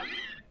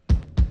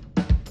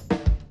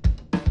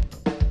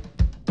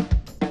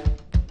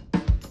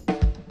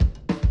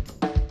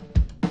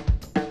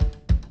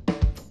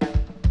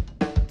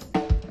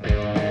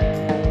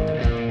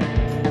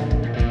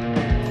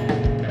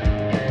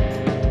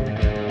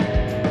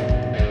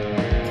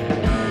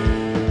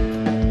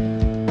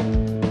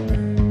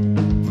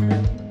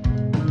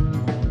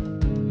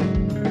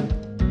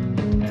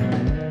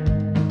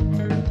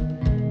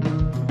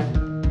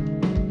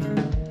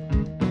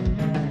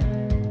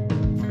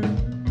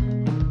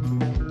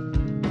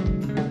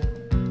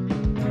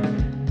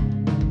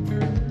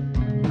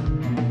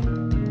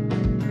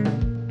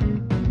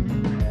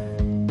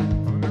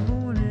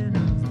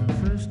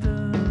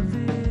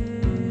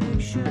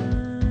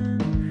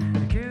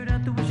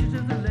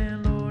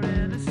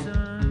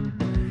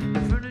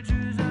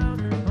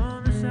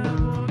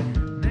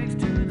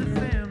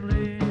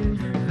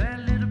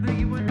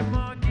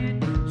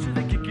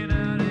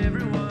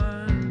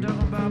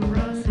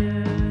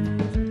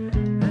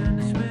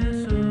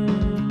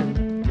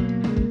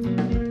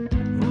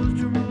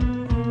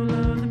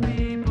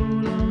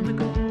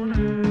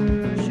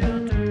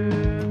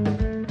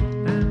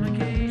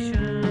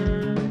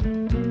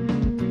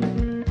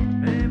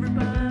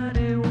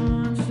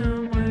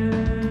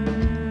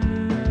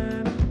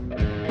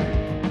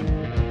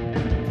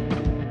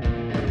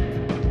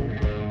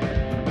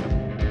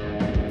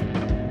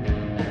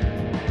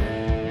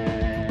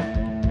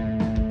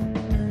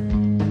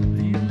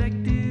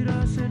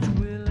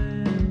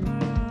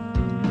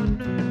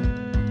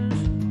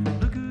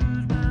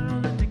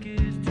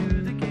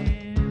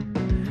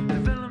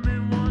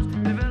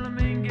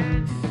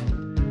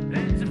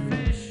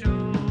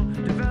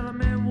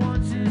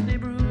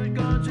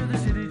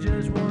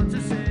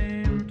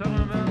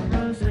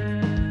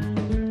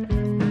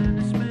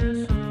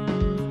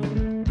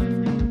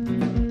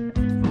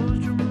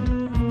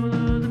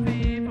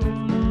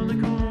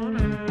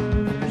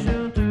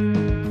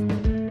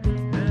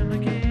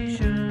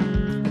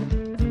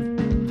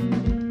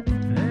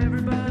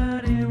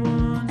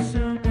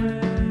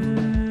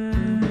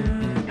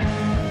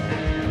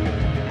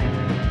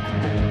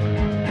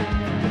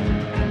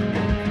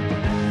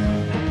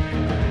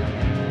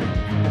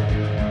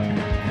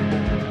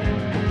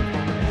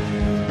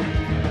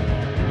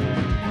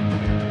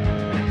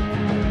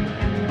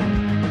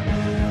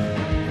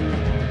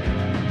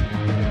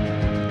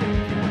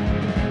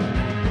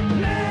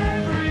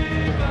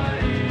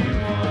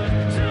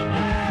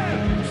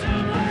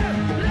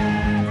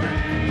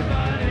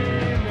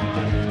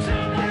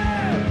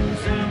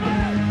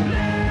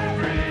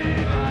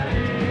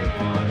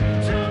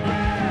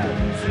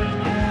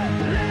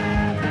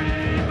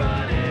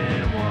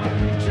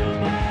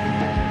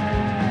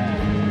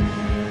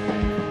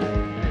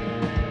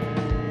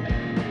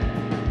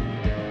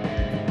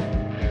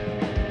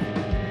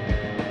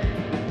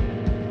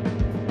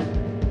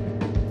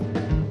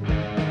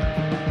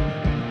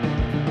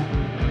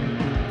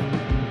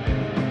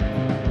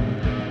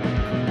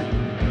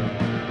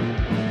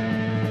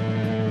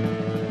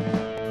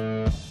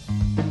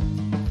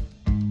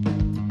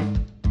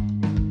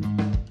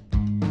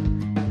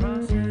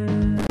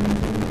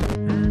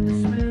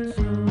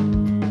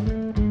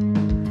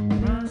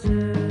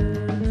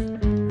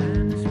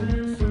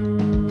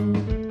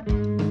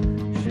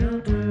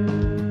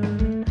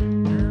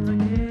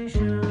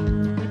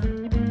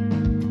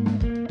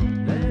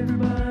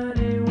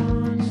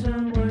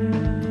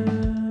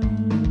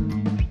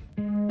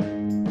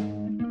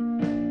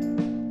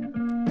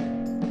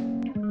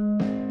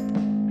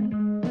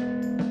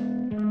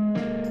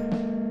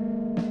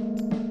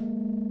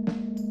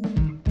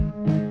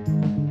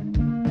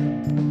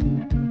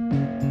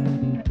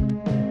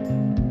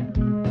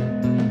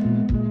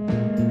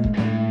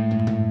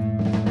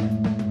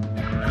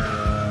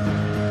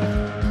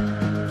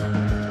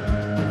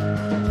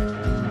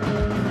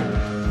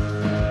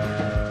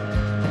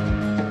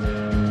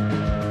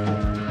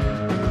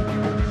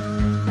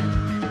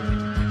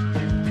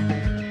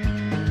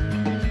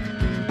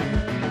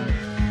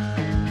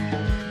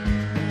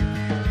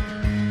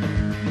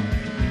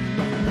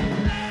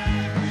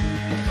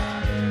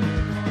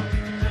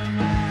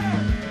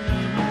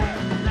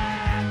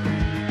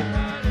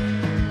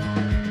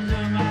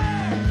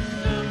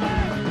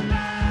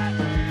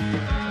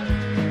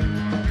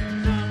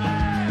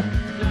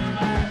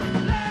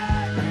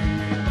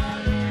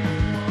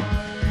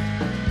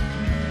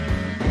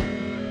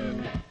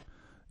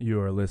 You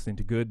are listening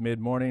to Good Mid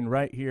Morning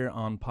right here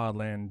on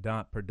Podland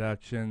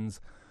Productions.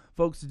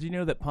 Folks, did you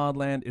know that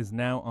Podland is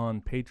now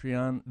on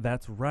Patreon?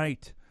 That's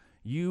right.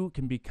 You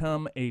can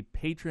become a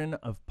patron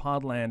of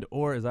Podland,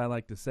 or as I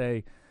like to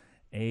say,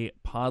 a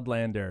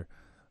Podlander.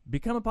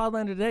 Become a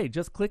Podlander today.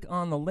 Just click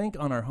on the link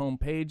on our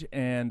homepage,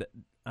 and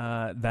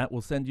that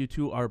will send you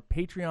to our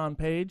Patreon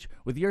page.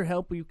 With your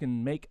help, you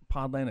can make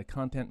Podland a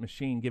content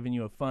machine, giving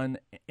you a fun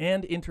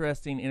and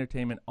interesting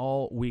entertainment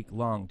all week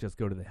long. Just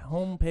go to the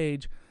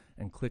homepage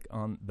and click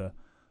on the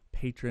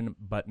patron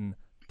button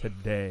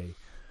today.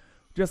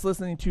 Just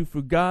listening to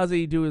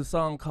Fugazi do a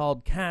song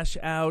called Cash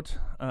Out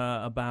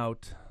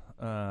about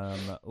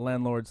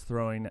landlords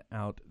throwing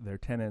out their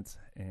tenants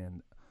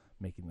and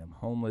making them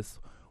homeless,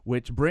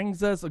 which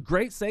brings us a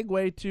great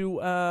segue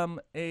to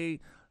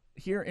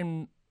here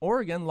in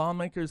Oregon,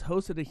 lawmakers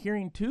hosted a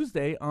hearing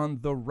Tuesday on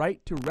the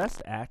Right to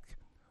Rest Act,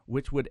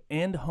 which would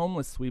end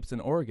homeless sweeps in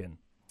Oregon.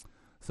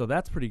 So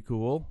that's pretty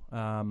cool.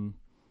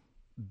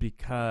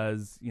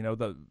 Because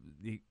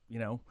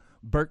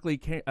Berkeley,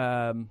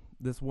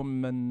 this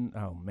woman,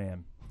 oh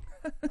man,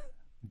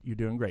 you're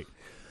doing great.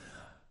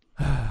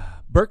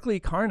 Berkeley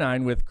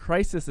Carnine with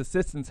Crisis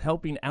Assistance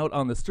Helping Out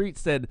on the Street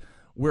said,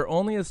 "We're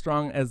only as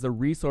strong as the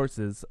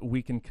resources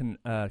we can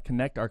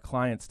connect our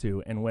clients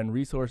to, and when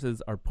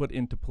resources are put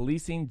into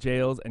policing,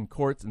 jails, and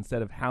courts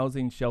instead of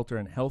housing, shelter,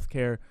 and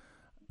healthcare,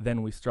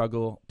 then we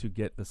struggle to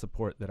get the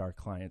support that our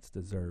clients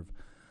deserve."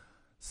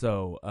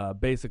 So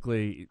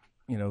basically,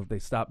 they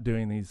stopped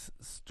doing these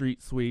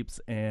street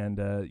sweeps and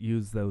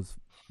use those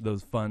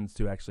funds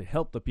to actually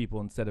help the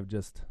people instead of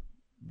just,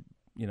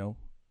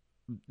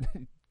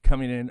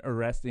 coming in,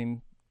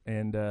 arresting,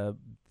 and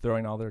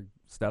throwing all their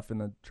stuff in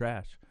the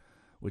trash,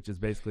 which is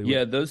basically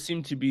those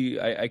seem to be.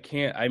 I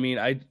can't. I mean,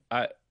 I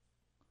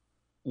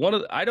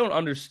don't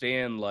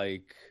understand.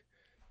 Like,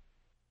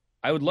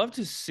 I would love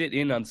to sit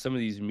in on some of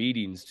these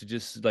meetings to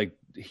just like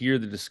hear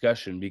the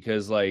discussion,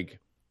 because like,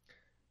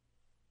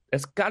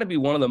 it's got to be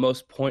one of the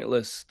most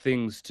pointless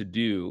things to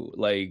do.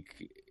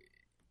 Like,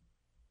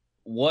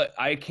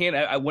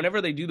 whenever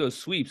they do those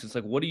sweeps, it's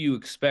like, what do you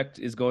expect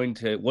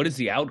what is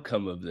the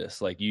outcome of this?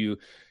 Like,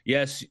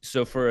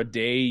 so for a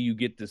day you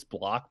get this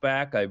block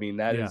back. I mean,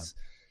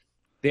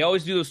 they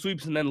always do those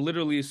sweeps, and then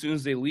literally as soon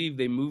as they leave,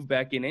 they move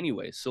back in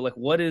anyway. So like,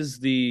 that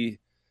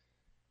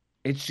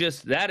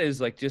is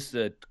like just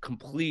a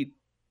complete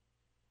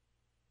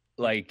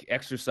like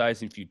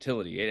exercise in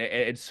futility.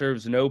 It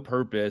serves no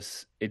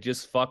purpose. It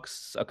just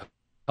fucks a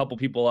couple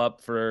people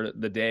up for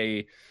the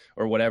day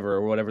or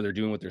whatever they're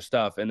doing with their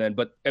stuff. And then,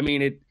 but I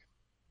mean,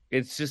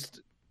 it's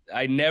just,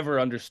 I never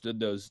understood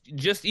those.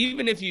 Just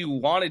even if you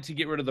wanted to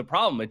get rid of the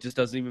problem,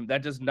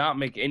 that does not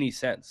make any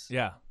sense.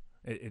 Yeah,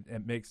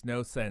 it makes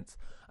no sense.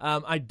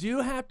 I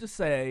do have to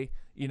say,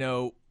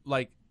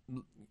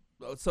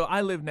 so I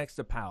live next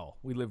to Powell.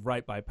 We live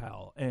right by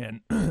Powell,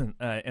 and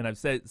and I've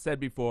said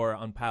before,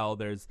 on Powell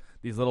there's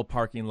these little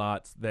parking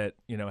lots that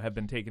have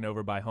been taken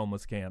over by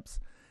homeless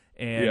camps,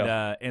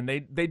 and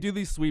they do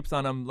these sweeps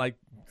on them like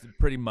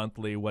pretty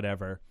monthly,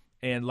 whatever.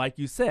 And like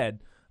you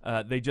said,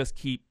 they just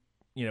keep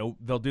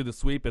they'll do the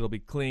sweep, it'll be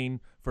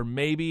clean for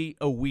maybe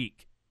a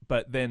week,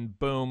 but then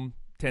boom,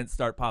 tents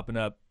start popping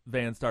up,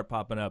 vans start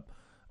popping up,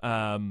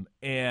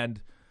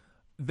 and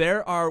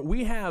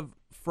we have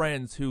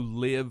friends who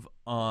live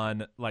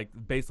on like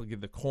basically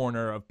the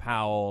corner of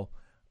Powell,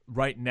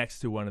 right next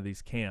to one of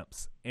these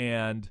camps,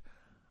 and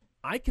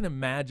I can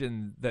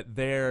imagine that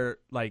they're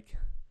like,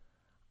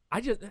 I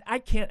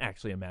can't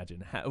actually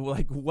imagine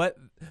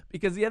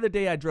because the other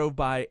day I drove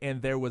by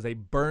and there was a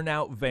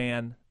burnout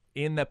van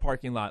in the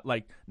parking lot,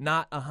 like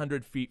not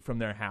 100 feet from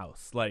their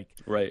house, like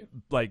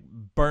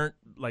burnt,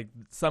 like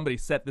somebody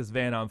set this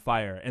van on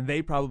fire, and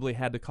they probably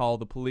had to call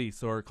the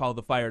police or call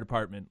the fire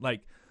department,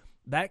 like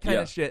that kind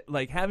of shit.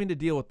 Like, having to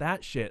deal with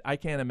that shit, I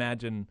can't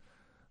imagine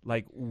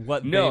like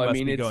what they must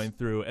be going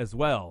through as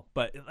well.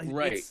 But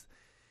like,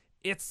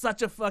 it's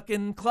such a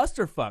fucking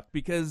clusterfuck,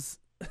 because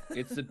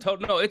it's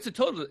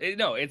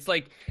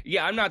like,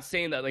 yeah, I'm not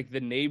saying that like the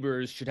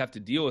neighbors should have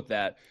to deal with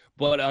that,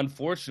 but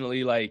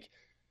unfortunately, like,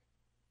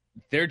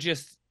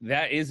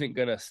 that isn't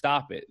gonna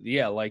stop it.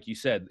 Yeah, like you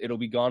said, it'll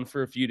be gone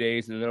for a few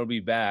days and then it'll be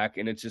back,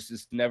 and it's just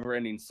this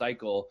never-ending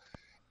cycle.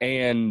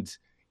 And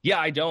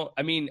yeah,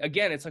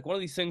 again, it's like one of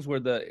these things where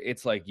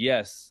it's like,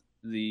 yes,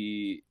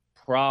 the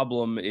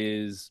problem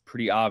is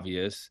pretty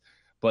obvious,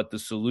 but the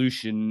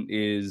solution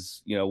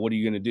is, what are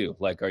you going to do?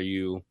 Like, are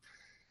you,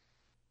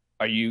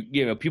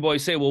 people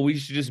always say, well, we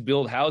should just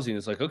build housing.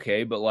 It's like,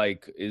 okay, but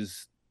like,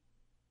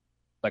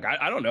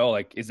 I don't know,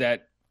 like,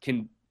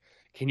 can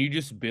you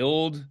just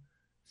build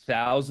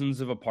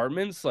thousands of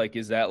apartments? Like,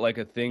 is that like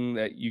a thing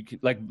that you can,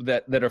 like,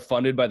 that are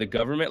funded by the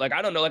government? Like,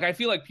 I don't know. Like, I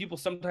feel like people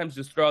sometimes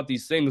just throw out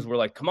these things where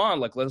like, come on,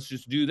 like, let's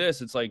just do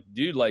this. It's like,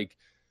 dude, like,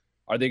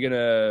 are they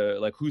gonna,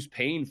 like, who's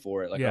paying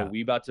for it? Like, are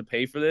we about to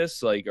pay for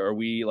this? Like, are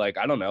we, like,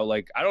 I don't know.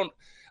 Like,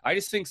 I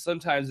just think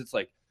sometimes it's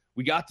like,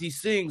 we got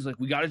these things, like,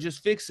 we got to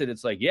just fix it.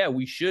 It's like, yeah,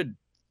 we should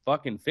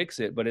fucking fix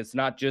it, but it's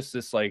not just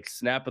this like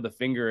snap of the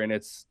finger and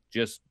it's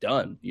just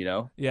done,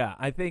 Yeah,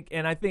 I think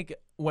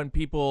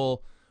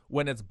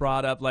when it's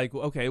brought up, like,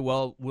 okay,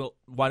 well,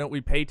 why don't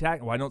we pay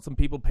tax? Why don't some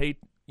people pay?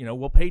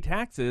 We'll pay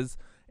taxes,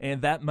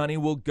 and that money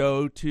will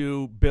go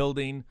to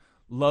building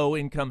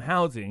low-income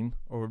housing,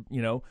 or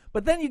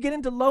But then you get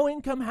into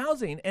low-income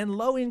housing, and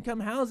low-income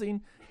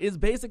housing is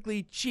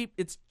basically cheap.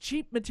 It's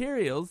cheap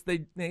materials.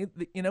 They're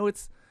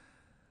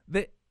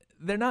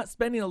not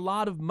spending a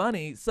lot of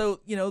money, so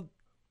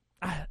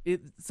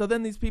so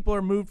then these people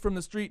are moved from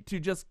the street to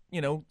just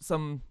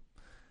some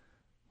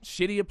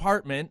shitty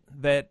apartment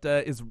that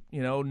is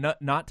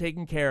not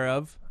taken care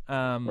of.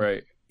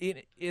 Right.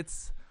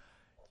 It's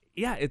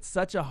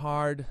such a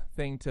hard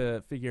thing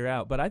to figure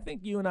out, but I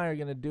think you and I are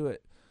going to do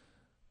it.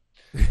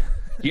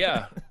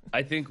 Yeah,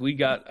 I think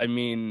I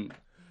mean,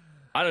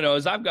 I don't know,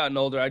 as I've gotten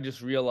older, I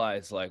just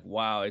realized, like,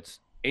 wow, it's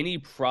any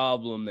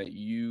problem that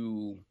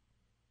you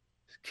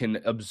can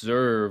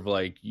observe,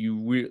 like,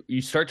 you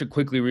start to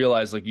quickly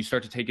realize, like, you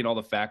start to take in all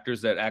the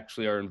factors that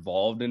actually are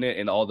involved in it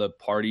and all the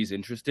parties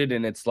interested,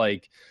 and it's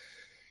like,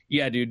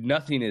 yeah, dude,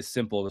 nothing is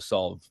simple to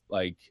solve.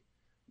 Like,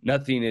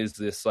 nothing is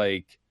this,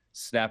 like,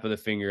 snap of the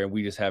finger and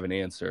we just have an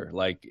answer.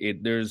 Like,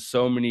 there's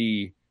so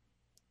many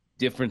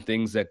different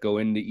things that go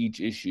into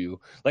each issue.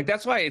 Like,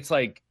 that's why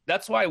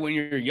when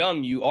you're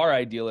young, you are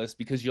idealist,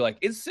 because you're like,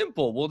 it's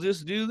simple, we'll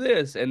just do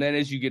this. And then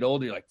as you get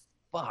older, you're like,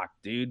 fuck,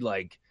 dude,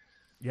 like,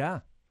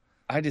 yeah,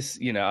 I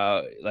just,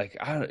 like,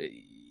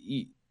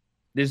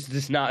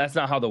 that's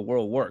not how the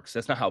world works.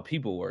 That's not how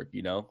people work,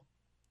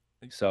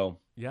 So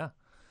yeah.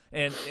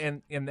 And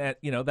that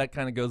that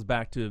kind of goes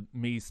back to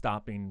me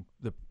stopping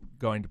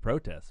going to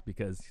protests,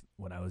 because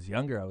when I was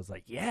younger, I was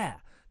like, yeah,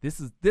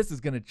 this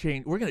is gonna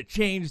change. We're gonna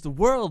change the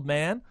world,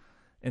 man.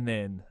 And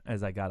then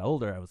as I got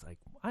older, I was like,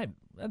 that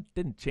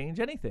didn't change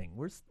anything.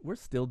 We're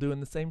still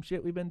doing the same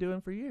shit we've been doing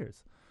for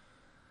years.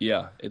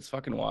 Yeah, it's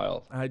fucking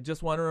wild. I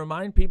just want to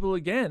remind people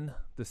again,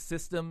 the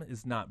system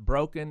is not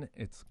broken.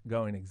 It's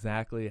going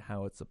exactly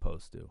how it's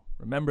supposed to.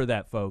 Remember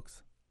that,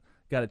 folks.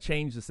 Got to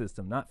change the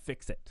system, not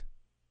fix it.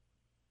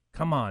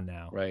 Come on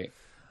now. Right.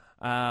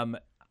 When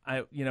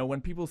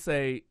people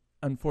say,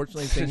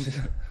 unfortunately, things...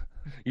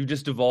 You've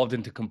just evolved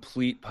into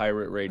complete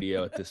pirate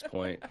radio at this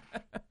point.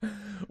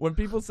 When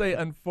people say,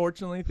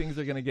 unfortunately, things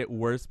are going to get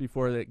worse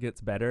before it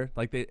gets better,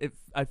 like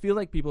I feel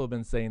like people have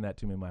been saying that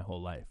to me my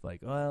whole life.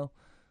 Like, well,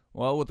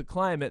 with the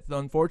climate,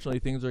 unfortunately,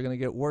 things are going to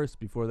get worse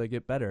before they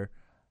get better.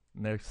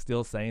 And they're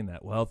still saying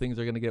that. Well, things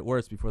are going to get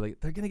worse before they're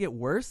going to get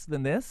worse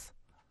than this?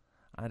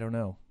 I don't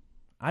know.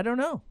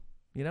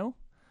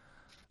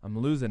 I'm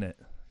losing it.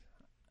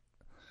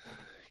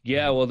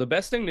 Yeah, well, the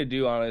best thing to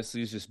do,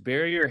 honestly, is just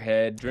bury your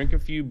head, drink a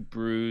few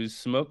brews,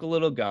 smoke a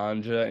little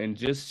ganja, and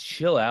just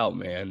chill out,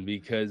 man,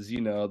 because,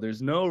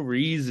 there's no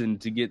reason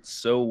to get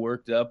so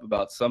worked up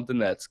about something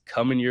that's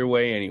coming your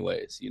way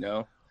anyways,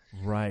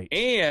 Right.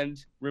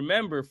 And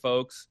remember,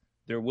 folks,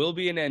 there will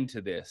be an end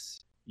to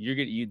this.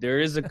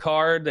 There is a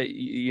card that,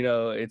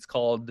 it's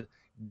called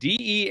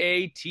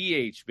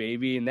DEATH,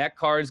 baby, and that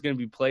card is going to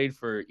be played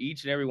for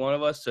each and every one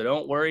of us, so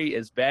don't worry.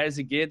 As bad as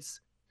it gets,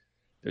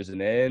 there's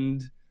an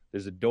end.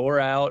 There's a door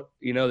out,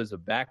 there's a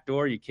back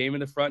door. You came in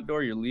the front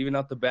door, you're leaving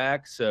out the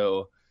back.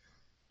 So,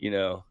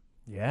 yeah,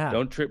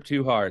 don't trip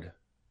too hard.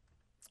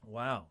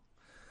 Wow.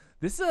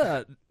 This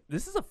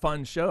is a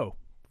fun show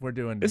we're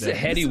doing today. This is a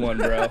heady one,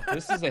 bro.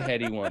 This is a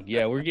heady one.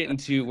 Yeah, we're getting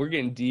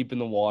deep in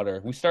the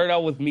water. We started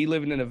out with me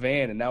living in a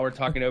van, and now we're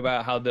talking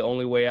about how the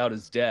only way out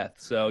is death.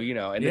 So,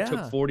 It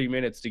took 40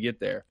 minutes to get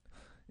there.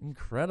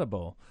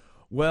 Incredible.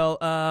 Well,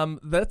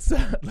 let's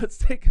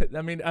take.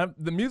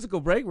 The musical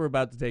break we're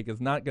about to take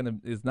is not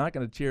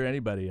gonna cheer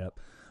anybody up,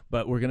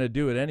 but we're gonna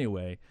do it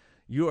anyway.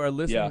 You are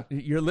listening. Yeah.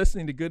 You're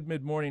listening to Good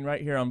Mid Morning right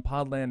here on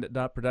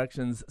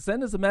Podland.Productions.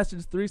 Send us a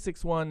message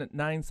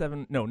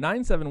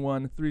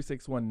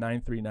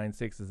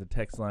 971-361-9396 is a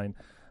text line.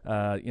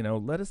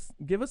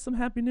 Give us some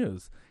happy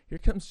news. Here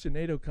comes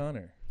Sinead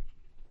O'Connor.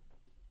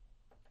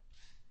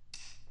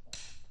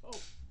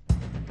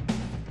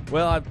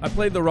 Well, I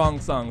played the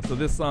wrong song, so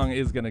this song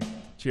is going to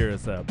cheer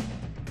us up.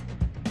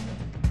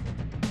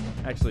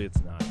 Actually,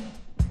 it's not.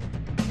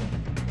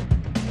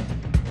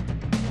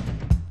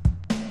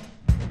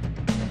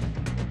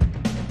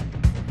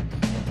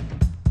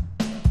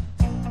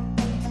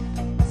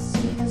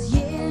 Seems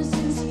years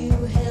since you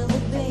held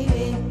it,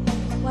 baby,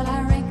 while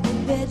I ranked the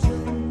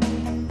bedroom.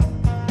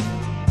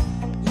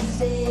 You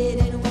said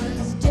it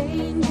was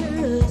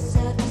dangerous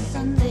after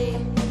Sunday,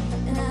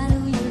 and I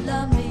knew you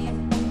loved me.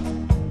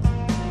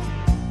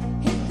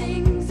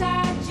 Things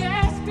I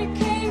just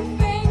became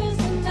famous,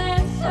 and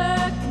that's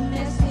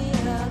messed me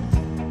up.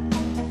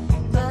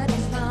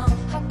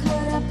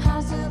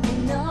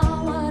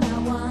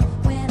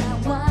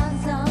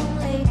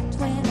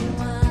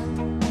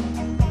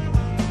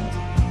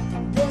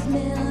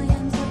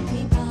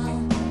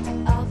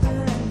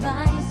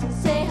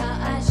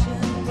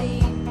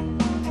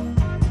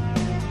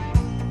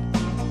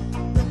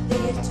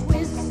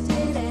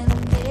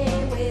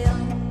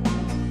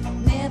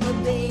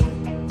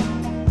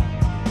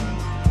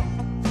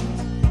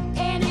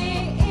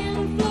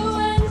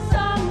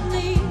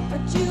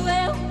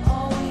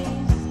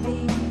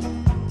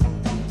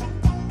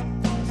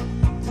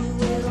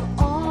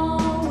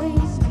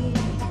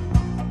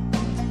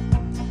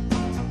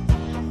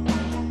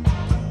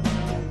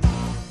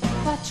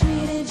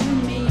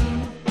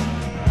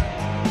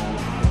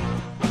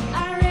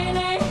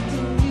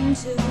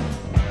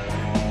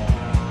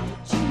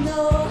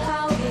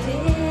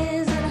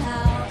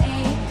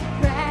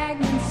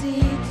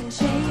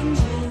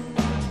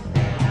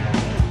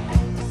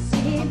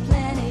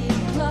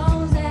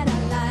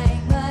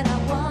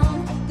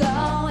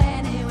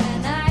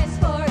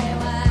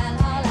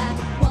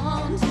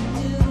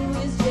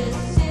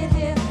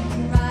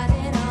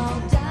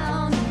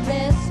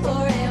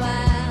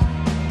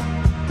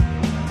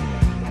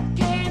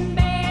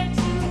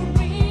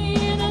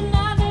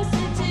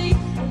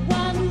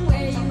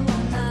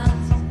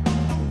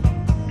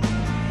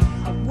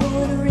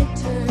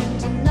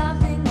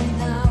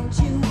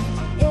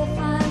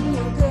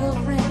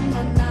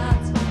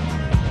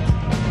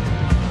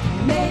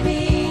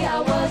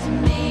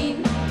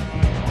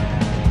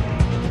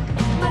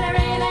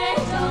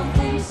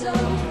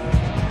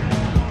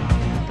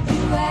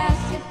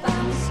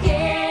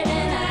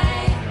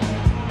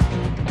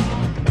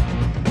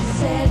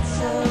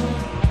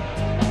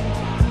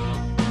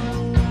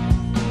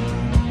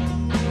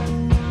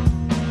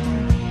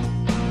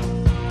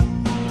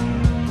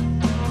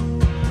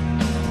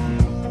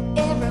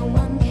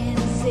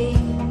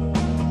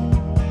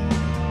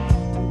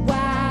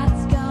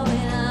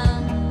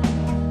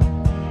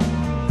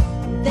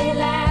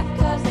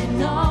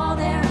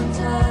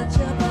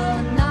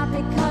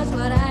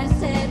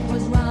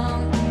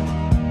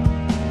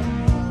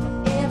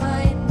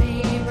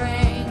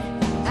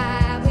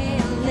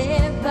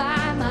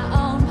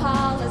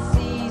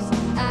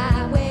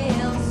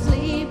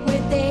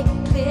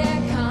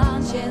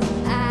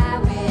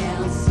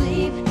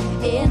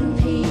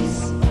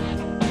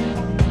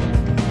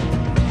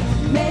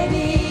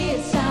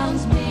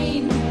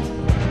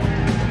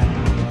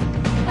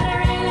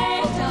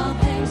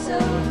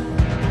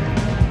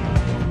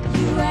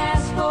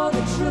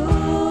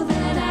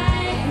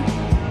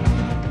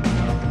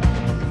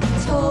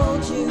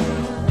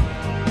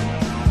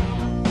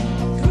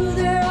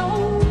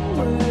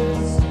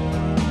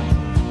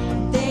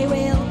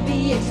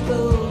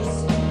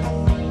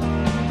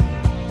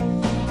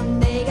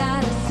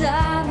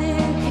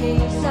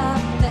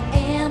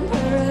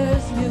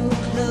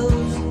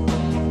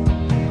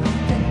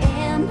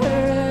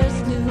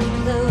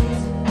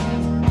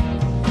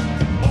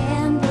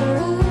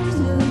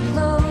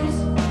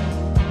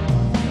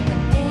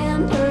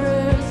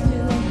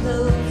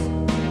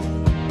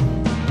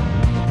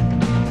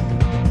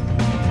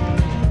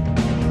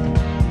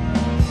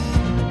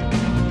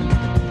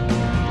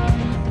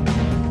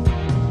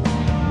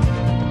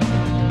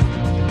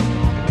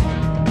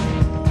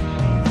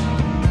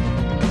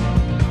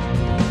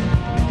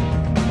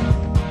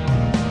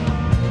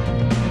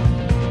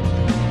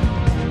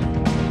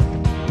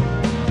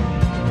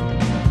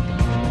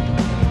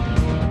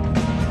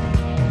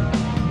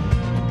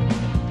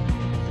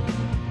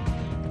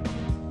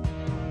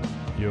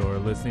 You're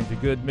listening to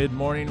Good Mid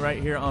Morning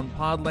right here on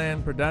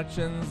Podland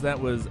Productions. That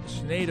was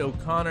Sinead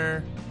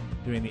O'Connor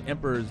doing The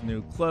Emperor's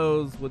New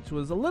Clothes, which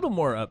was a little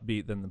more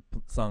upbeat than the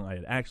song I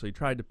had actually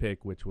tried to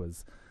pick, which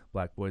was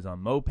Black Boys on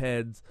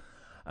Mopeds.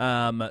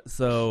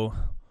 So,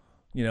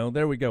 you know,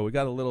 there we go. We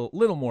got a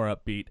little more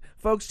upbeat.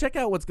 Folks, check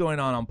out what's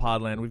going on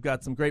Podland. We've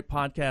got some great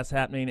podcasts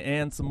happening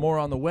and some more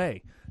on the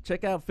way.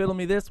 Check out Fiddle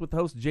Me This with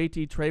host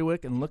JT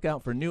Trawick, and look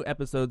out for new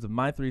episodes of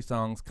My Three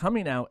Songs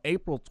coming out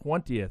April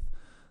 20th.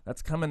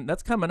 That's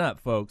coming up,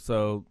 folks.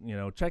 So, you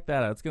know, check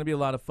that out. It's going to be a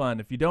lot of fun.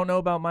 If you don't know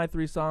about My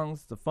Three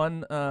Songs, it's a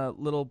fun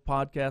little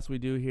podcast we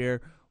do here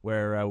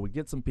where we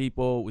get some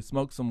people, we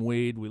smoke some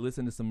weed, we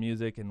listen to some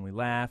music, and we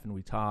laugh and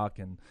we talk,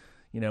 and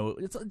you know,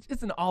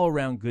 it's an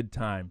all-around good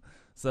time.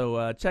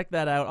 So check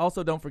that out.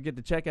 Also, don't forget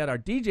to check out our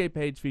DJ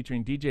page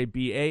featuring DJ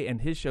BA and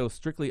his show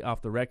Strictly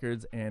Off the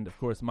Records, and of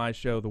course my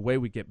show The Way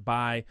We Get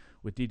By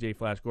with DJ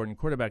Flash Gordon,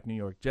 quarterback New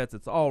York Jets.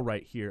 It's all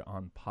right here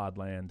on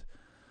Podland.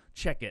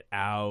 Check it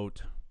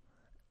out.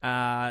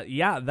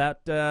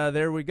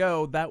 There we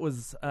go. That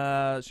was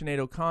Sinead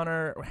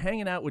O'Connor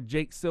hanging out with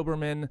Jake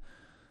Silberman,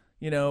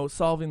 you know,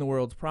 solving the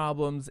world's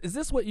problems. Is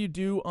this what you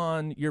do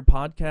on your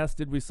podcast,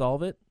 Did We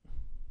Solve It?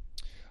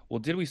 Well,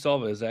 Did We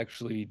Solve It is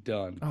actually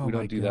done. Oh, we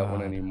don't do that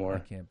one anymore. I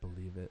can't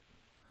believe it.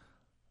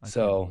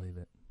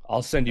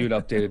 I'll send you an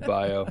updated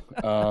bio.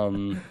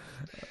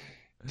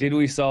 Did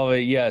We Solve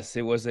It? Yes,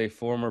 it was a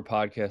former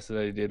podcast that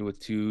I did with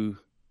two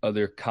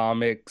other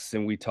comics,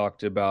 and we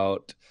talked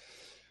about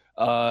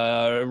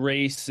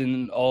race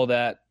and all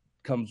that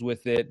comes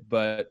with it,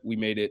 but we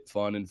made it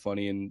fun and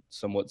funny and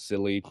somewhat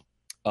silly.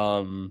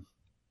 Now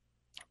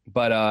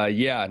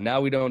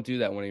we don't do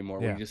that one anymore.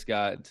 Yeah. We just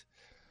got...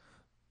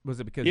 Was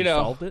it because you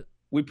solved it?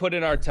 We put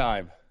in our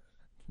time.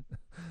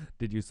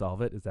 Did you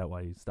solve it? Is that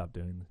why you stopped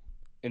doing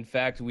it? In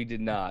fact, we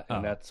did not,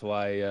 and that's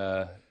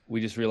why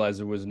we just realized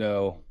there was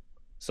no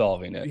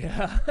solving it.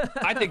 Yeah.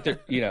 I think they're,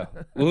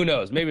 who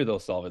knows? Maybe they'll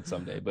solve it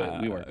someday,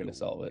 but we weren't going to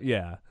solve it.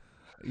 Yeah.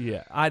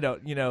 Yeah. I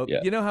don't, you know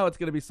how it's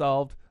going to be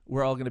solved?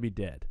 We're all going to be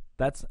dead.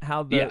 That's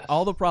how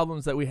all the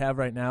problems that we have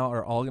right now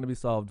are all going to be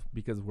solved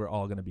because we're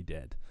all going to be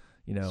dead.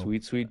 You know,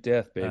 sweet, sweet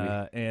death, baby.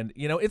 And,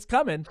 you know, it's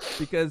coming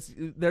because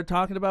they're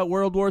talking about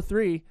World War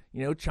III.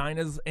 You know,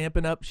 China's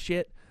amping up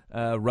shit.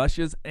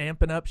 Russia's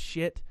amping up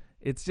shit.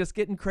 It's just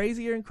getting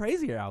crazier and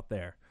crazier out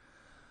there.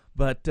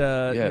 But, you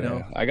know.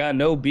 Man. I got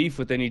no beef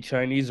with any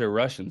Chinese or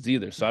Russians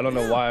either, so I don't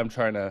know why I'm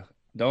trying to.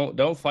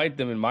 Don't fight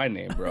them in my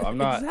name, bro. I'm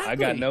not.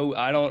 Exactly.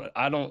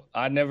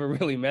 I never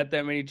really met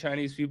that many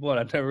Chinese people, and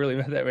I've never really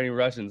met that many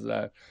Russians.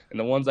 And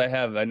the ones I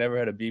have, I never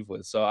had a beef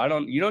with. So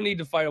you don't need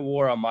to fight a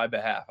war on my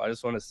behalf. I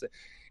just want to say,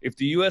 if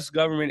the U.S.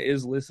 government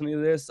is listening to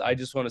this, I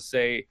just want to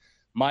say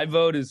my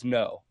vote is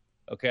no.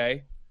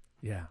 Okay.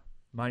 Yeah,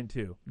 mine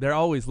too. They're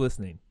always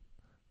listening.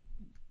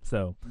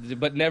 So,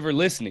 but never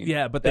listening.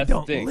 Yeah, but they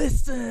don't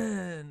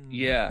listen.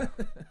 Yeah.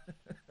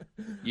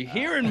 You're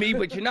hearing me,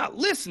 but you're not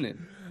listening.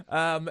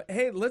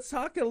 Hey, let's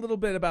talk a little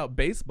bit about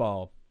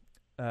baseball.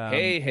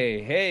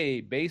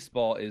 Hey,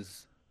 baseball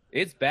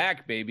it's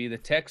back, baby. The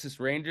Texas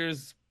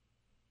Rangers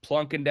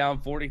plunking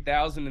down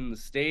 40,000 in the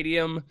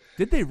stadium.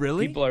 Did they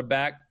really? People are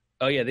back.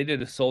 Oh yeah, they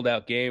did a sold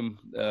out game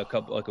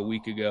a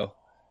week ago.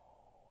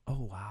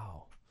 Oh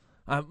wow.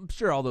 I'm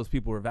sure all those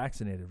people were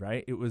vaccinated,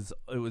 right? It was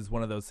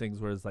one of those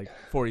things where it's like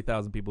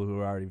 40,000 people who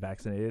were already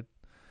vaccinated.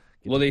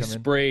 Well, they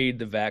sprayed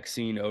the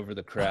vaccine over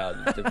the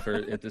crowd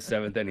at the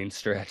seventh inning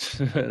stretch.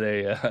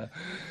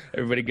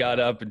 Everybody got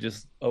up and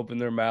just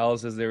opened their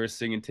mouths as they were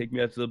singing "Take Me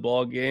Out to the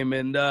Ball Game,"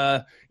 and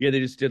they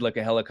just did like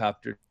a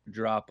helicopter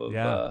drop of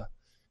the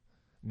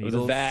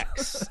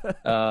vax.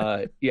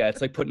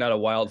 It's like putting out a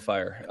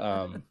wildfire.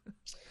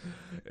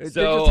 They just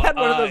had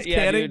one of those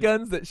cannon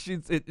guns that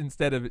shoots it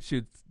instead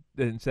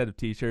of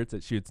t-shirts,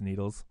 it shoots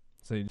needles.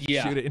 So you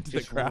just shoot it into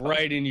the crowd,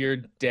 right in your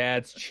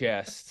dad's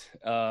chest.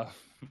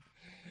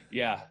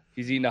 Yeah,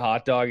 he's eating a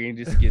hot dog and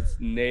he just gets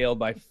nailed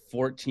by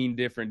 14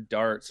 different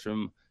darts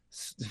from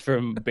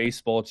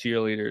baseball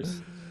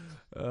cheerleaders.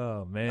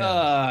 Oh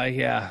man.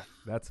 Yeah.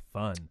 That's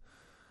fun.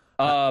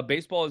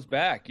 Baseball is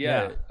back.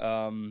 Yeah.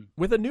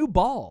 With a new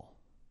ball.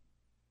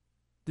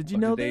 Did you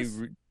know this?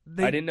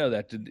 I didn't know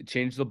that. Did they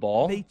change the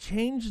ball? They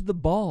changed the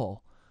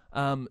ball.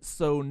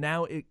 So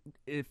now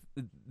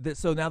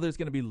there's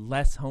going to be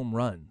less home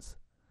runs.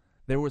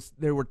 There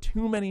were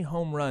too many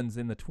home runs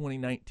in the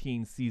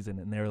 2019 season,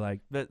 and they were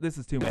like, "This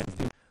is too many."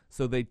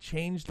 So they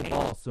changed the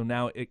ball, so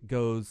now it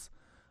goes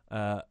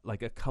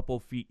like a couple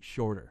feet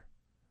shorter.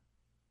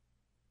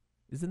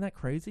 Isn't that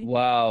crazy?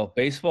 Wow,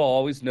 baseball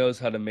always knows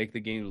how to make the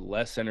game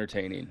less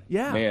entertaining.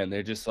 Yeah, man,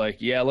 they're just like,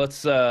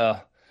 let's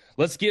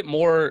get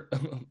more,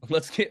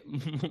 let's get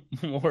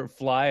more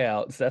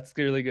flyouts. That's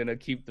clearly gonna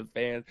keep the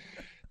fans.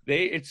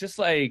 It's just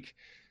like,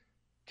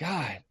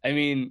 God. I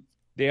mean,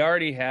 they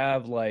already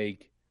have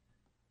like.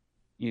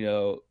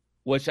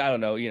 Which I don't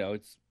know,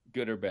 it's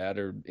good or bad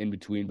or in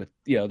between, but,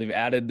 they've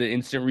added the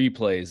instant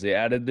replays. They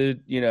added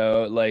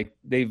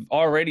they've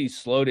already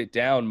slowed it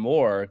down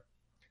more.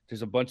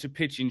 There's a bunch of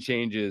pitching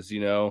changes,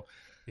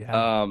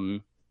 Yeah.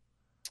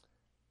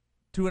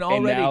 To an And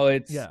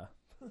already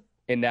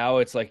now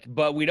it's like,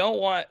 but we don't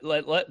want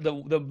let the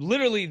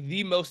literally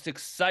the most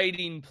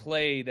exciting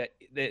play that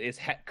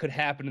could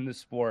happen in the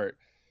sport.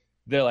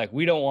 They're like,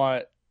 we don't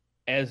want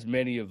as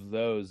many of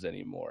those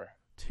anymore.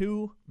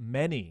 Too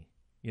many.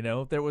 You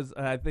know, there was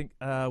I think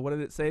what did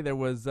it say? There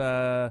was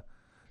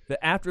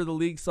after the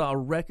league saw a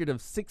record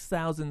of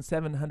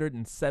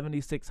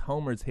 6,776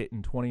 homers hit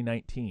in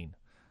 2019.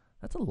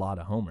 That's a lot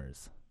of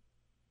homers.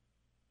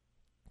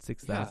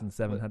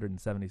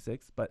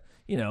 6,776, but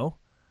you know,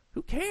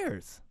 who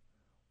cares?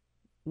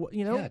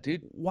 You know, yeah,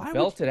 dude, why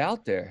belt it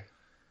out there?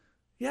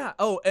 Yeah.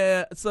 Oh,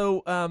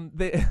 so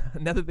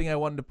another thing I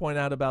wanted to point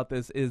out about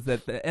this is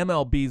that the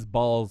MLB's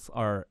balls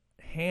are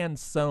hand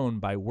sewn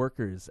by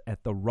workers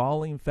at the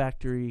Rawling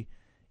factory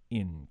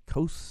in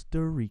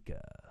Costa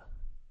Rica.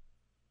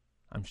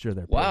 I'm sure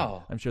they're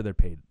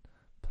paid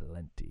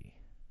plenty.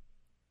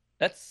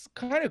 That's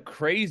kind of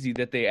crazy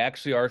that they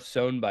actually are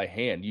sewn by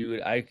hand.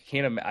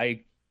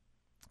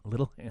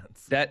 Little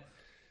hands. That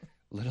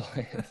little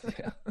hands.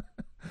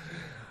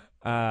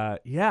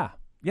 Yeah.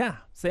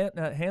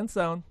 Hand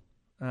sewn,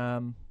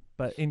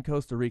 but in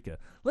Costa Rica.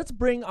 Let's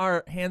bring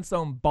our hand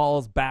sewn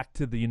balls back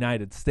to the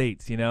United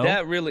States. You know,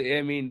 that really.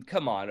 I mean,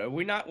 come on.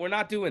 We're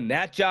not doing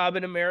that job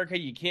in America.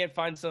 You can't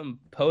find some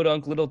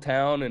podunk little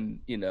town in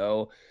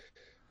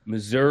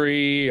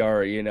Missouri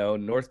or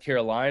North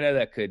Carolina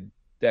that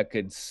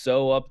could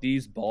sew up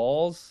these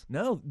balls.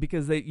 No,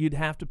 because you'd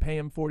have to pay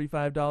them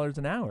 $45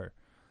 an hour.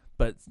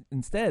 But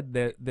instead,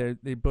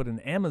 they put an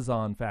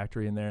Amazon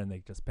factory in there, and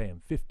they just pay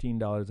them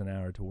 $15 an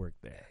hour to work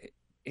there.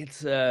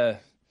 It's how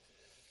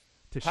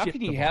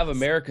can you have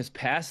America's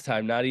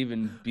pastime not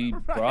even be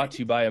brought to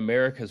you by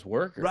America's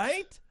workers?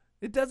 Right?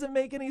 It doesn't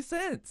make any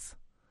sense.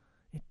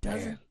 It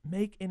doesn't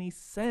make any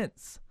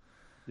sense.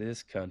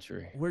 This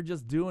country. We're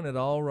just doing it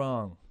all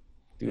wrong.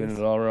 Doing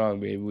it all wrong,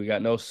 baby. We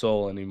got no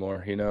soul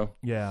anymore,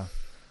 Yeah.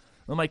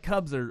 Well, my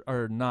Cubs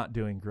are not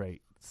doing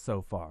great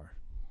so far.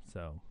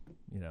 So,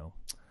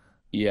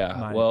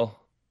 Yeah,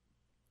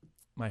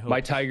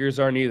 my Tigers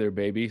aren't either,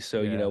 baby.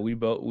 So we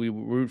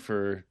root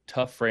for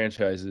tough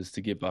franchises to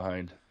get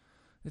behind.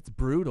 It's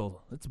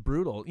brutal.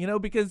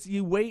 Because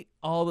you wait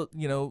all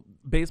the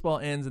baseball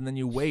ends, and then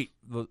you wait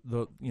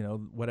the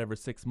whatever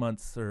 6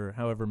 months or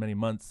however many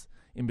months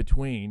in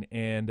between,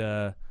 and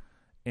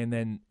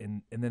then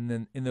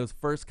in those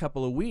first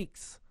couple of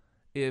weeks,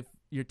 if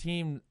your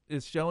team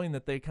is showing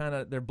that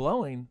they're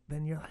blowing,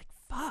 then you're like,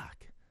 fuck.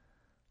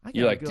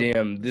 You're like,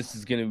 damn, this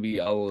is going to be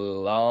a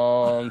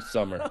long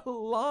summer. A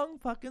long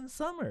fucking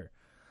summer.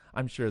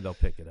 I'm sure they'll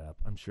pick it up.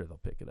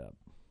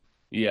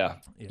 Yeah,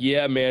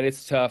 man,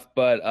 it's tough,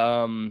 but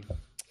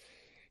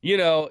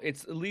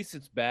it's at least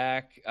it's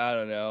back. I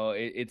don't know.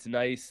 It's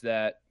nice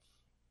that,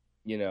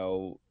 I don't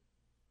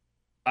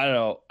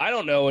know. I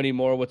don't know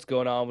anymore what's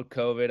going on with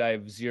COVID. I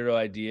have zero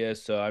idea,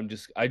 so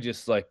I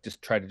just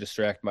try to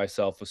distract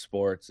myself with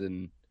sports,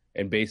 and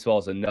baseball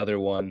is another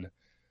one.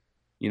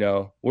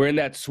 We're in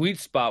that sweet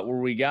spot where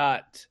we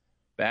got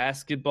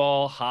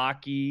basketball,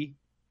 hockey,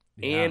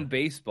 and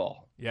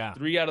baseball. Yeah.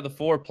 3 out of the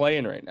 4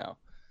 playing right now.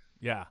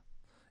 Yeah.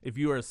 If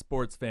you are a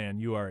sports fan,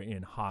 you are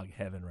in hog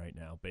heaven right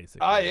now,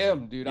 basically. I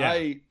am, dude.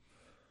 Yeah.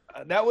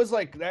 That was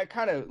like that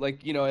kind of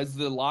like, as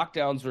the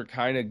lockdowns were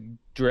kind of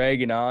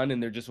dragging on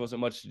and there just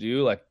wasn't much to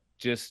do, like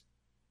just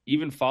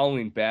even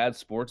following bad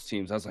sports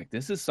teams, I was like,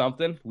 this is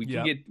something we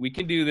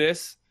can do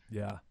this.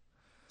 Yeah.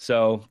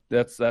 So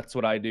that's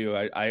what I do.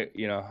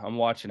 I'm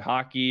watching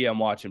hockey, I'm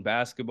watching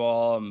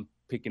basketball, I'm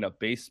picking up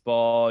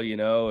baseball,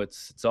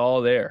 it's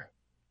all there.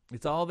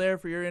 It's all there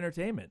for your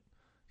entertainment.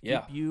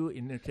 Yeah. Keep you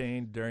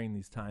entertained during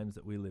these times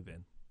that we live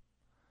in.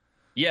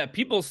 Yeah,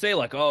 people say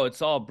like, oh,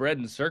 it's all bread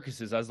and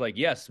circuses. I was like,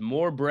 yes,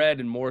 more bread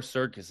and more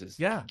circuses.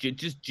 Yeah.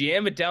 Just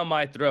jam it down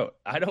my throat.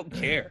 I don't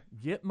care.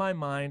 Get my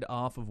mind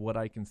off of what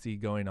I can see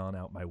going on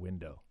out my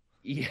window.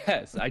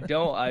 Yes, I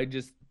don't. I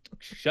just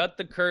shut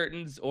the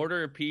curtains,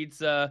 order a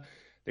pizza.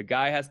 The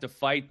guy has to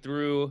fight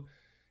through,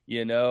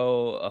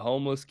 a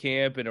homeless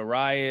camp and a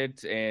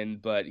riot,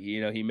 but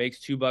he makes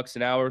 $2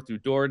 an hour through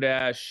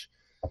DoorDash.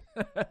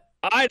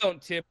 I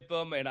don't tip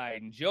him, and I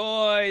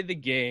enjoy the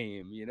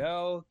game.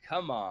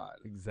 Come on.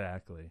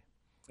 Exactly.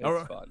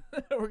 It's fun.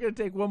 We're gonna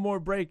take one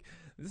more break.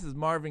 This is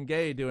Marvin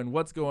Gaye doing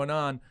 "What's Going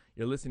On."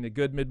 You're listening to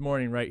Good Mid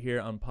Morning right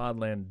here on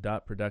Podland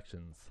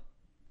Productions.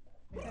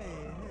 Hey,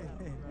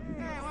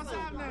 what's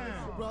up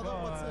now? Brother,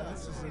 what's up?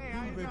 This is a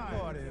groovy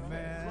party,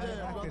 man.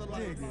 Yeah, I can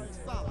dig it.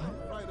 Solid.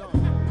 Right on.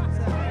 What's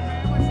up,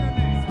 man? What's your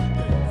name?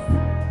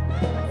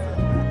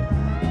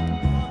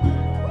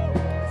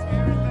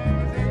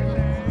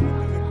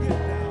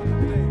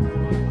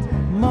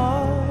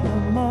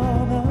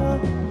 Mother,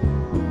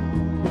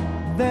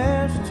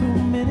 there's too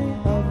many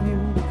of you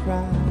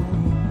crying.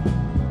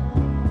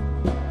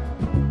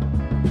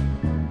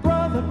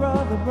 Brother,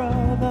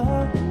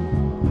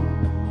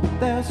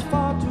 there's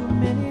far too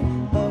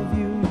many of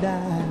you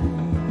dying.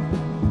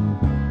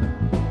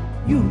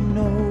 You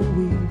know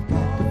we've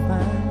got to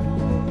find a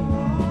way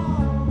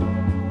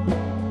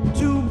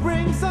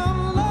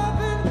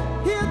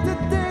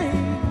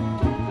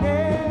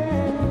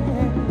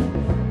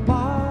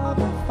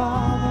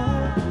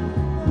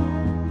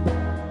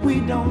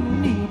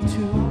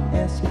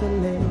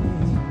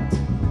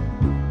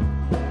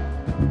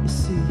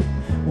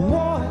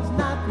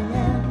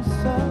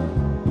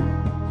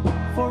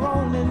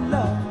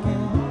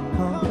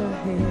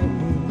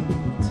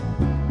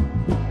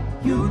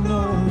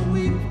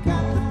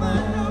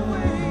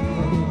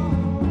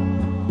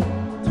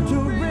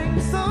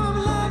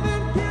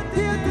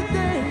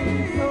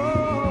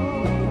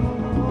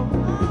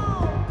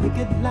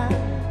picket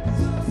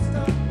lines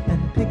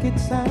and picket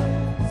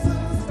signs.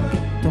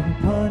 Don't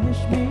punish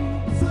me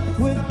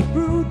with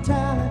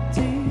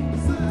brutality.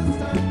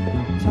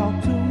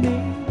 Talk to me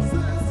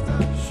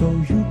so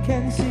you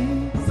can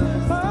see.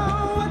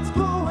 Oh, what's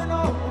going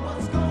on?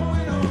 What's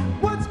going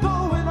on? What's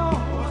going on?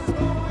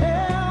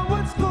 Yeah,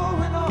 what's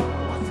going on?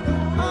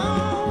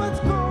 Oh, what's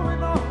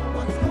going on?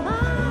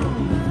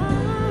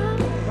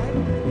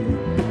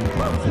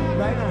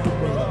 Right on. Right on. Right on.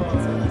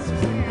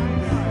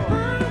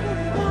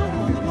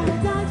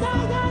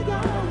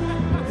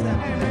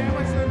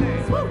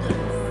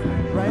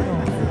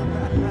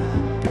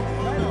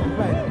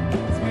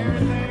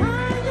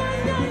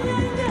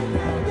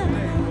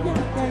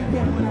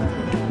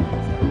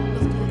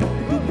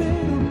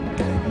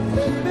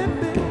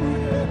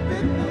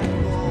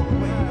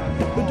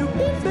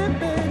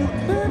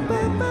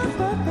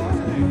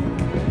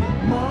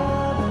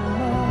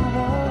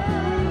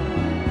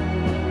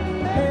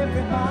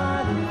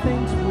 Everybody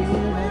thinks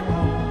we're at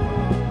home.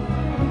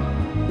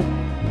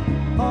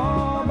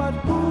 Oh, but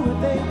who are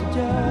they to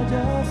judge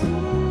us?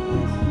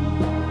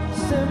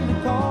 Simply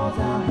cause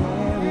our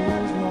hair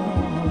is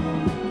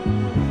long.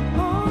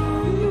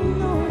 Oh, you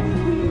know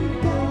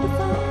we've got to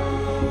find.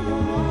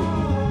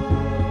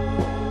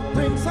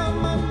 Bring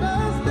some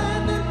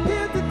understanding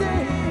here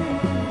today.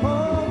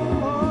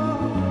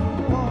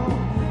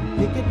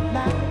 Picket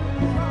line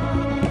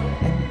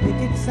and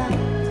picket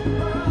signs.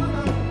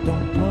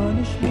 Don't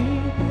punish me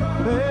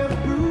with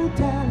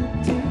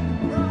brutality.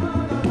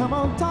 Come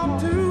on, talk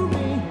to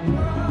me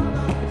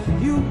so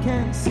you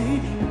can see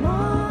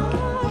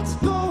what's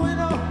going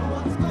on.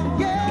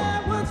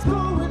 Yeah, what's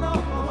going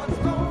on?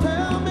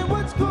 Tell me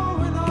what's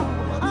going on.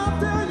 I'll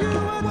tell you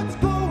what's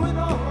going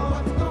on.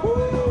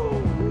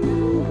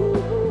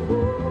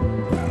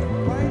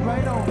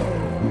 Right on,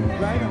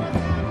 right on. Right on.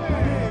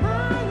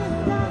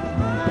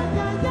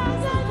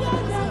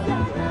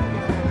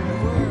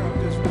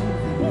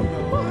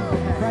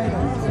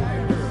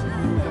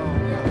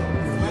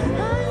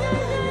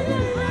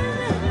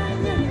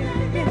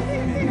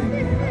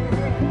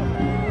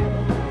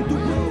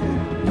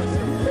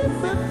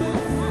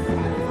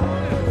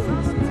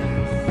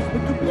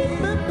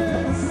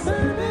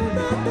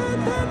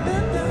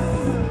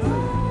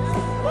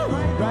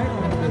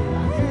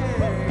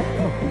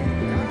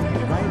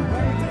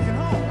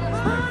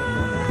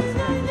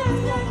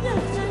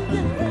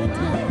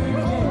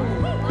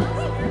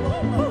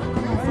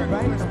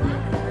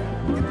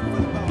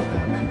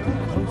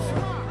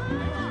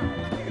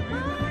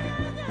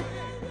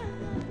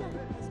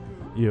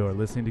 You're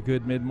listening to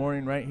Good Mid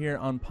Morning right here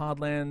on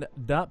Podland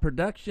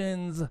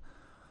Productions.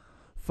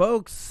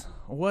 Folks,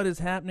 what is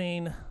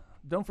happening?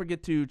 Don't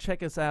forget to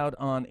check us out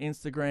on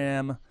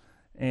Instagram.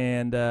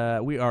 And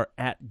we are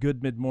at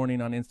Good Mid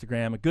Morning on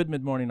Instagram, Good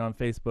Mid Morning on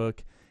Facebook.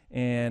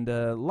 And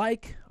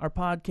like our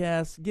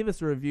podcast, give us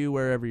a review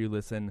wherever you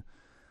listen.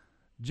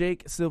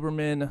 Jake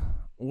Silberman,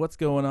 what's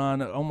going on?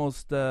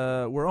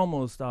 We're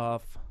almost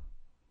off.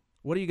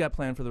 What do you got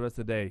planned for the rest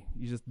of the day?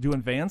 You just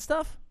doing van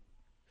stuff?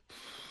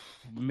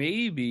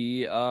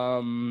 Maybe.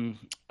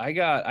 I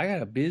got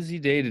a busy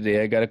day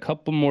today. I got a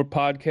couple more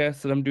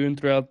podcasts that I'm doing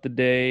throughout the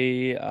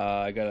day.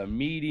 I got a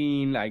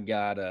meeting. I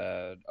got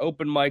a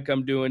open mic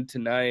I'm doing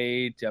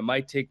tonight. I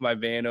might take my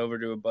van over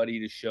to a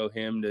buddy to show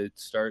him to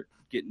start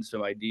getting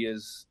some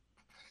ideas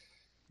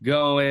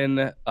going.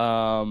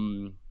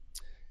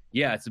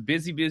 Yeah, it's a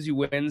busy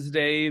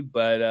Wednesday,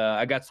 but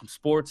I got some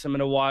sports I'm going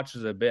to watch.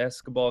 There's a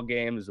basketball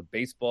game. There's a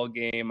baseball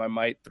game I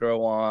might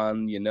throw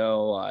on.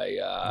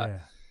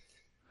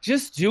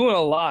 Just doing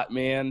a lot,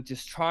 man.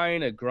 Just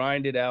trying to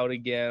grind it out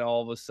again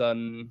all of a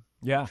sudden.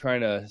 Yeah.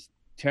 Trying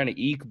to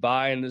eke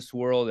by in this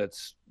world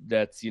that's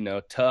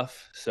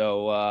tough.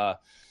 So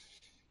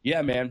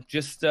yeah, man,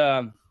 just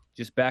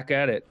back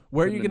at it.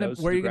 Where are you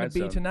gonna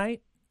be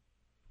tonight?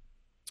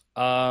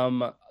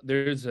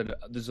 There's an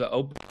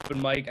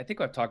open mic. I think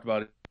I've talked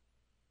about it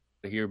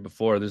here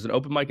before. There's an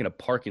open mic in a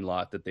parking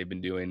lot that they've been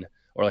doing,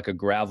 or like a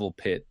gravel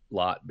pit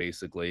lot,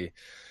 basically.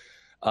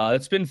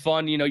 It's been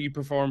fun. You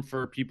perform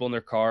for people in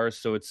their cars,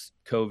 so it's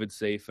COVID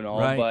safe and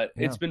all, right, but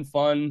yeah. It's been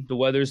fun. The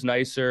weather's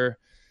nicer.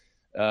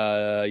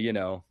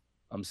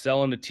 I'm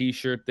selling a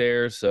t-shirt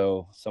there.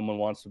 So someone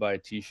wants to buy a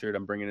t-shirt,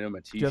 I'm bringing them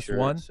a t-shirt. Just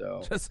one?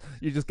 So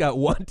You just got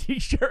one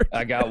t-shirt?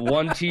 I got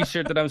one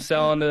t-shirt that I'm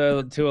selling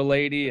to a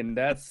lady, and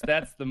that's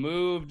the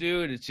move,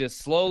 dude. It's just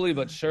slowly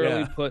but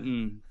surely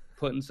putting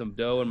some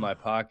dough in my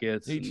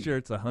pockets. Each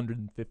shirt's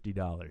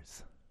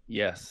 $150.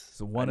 Yes.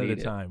 So one at a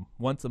time,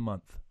 once a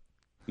month.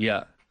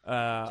 Yeah.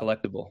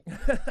 Collectible.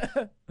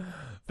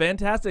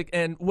 Fantastic.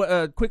 And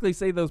quickly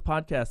say those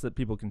podcasts that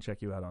people can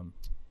check you out on.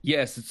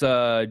 Yes, it's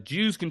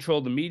Jews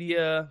Control the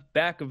Media,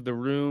 Back of the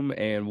Room,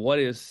 and What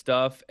Is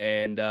Stuff.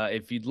 And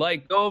if you'd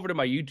like, go over to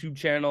my YouTube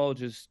channel,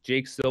 just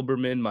Jake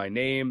Silberman, my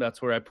name.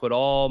 That's where I put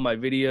all my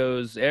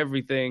videos.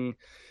 Everything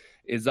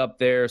is up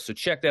there. So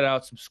check that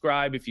out.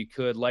 Subscribe if you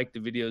could. Like the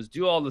videos.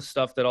 Do all the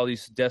stuff that all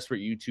these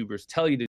desperate YouTubers tell you to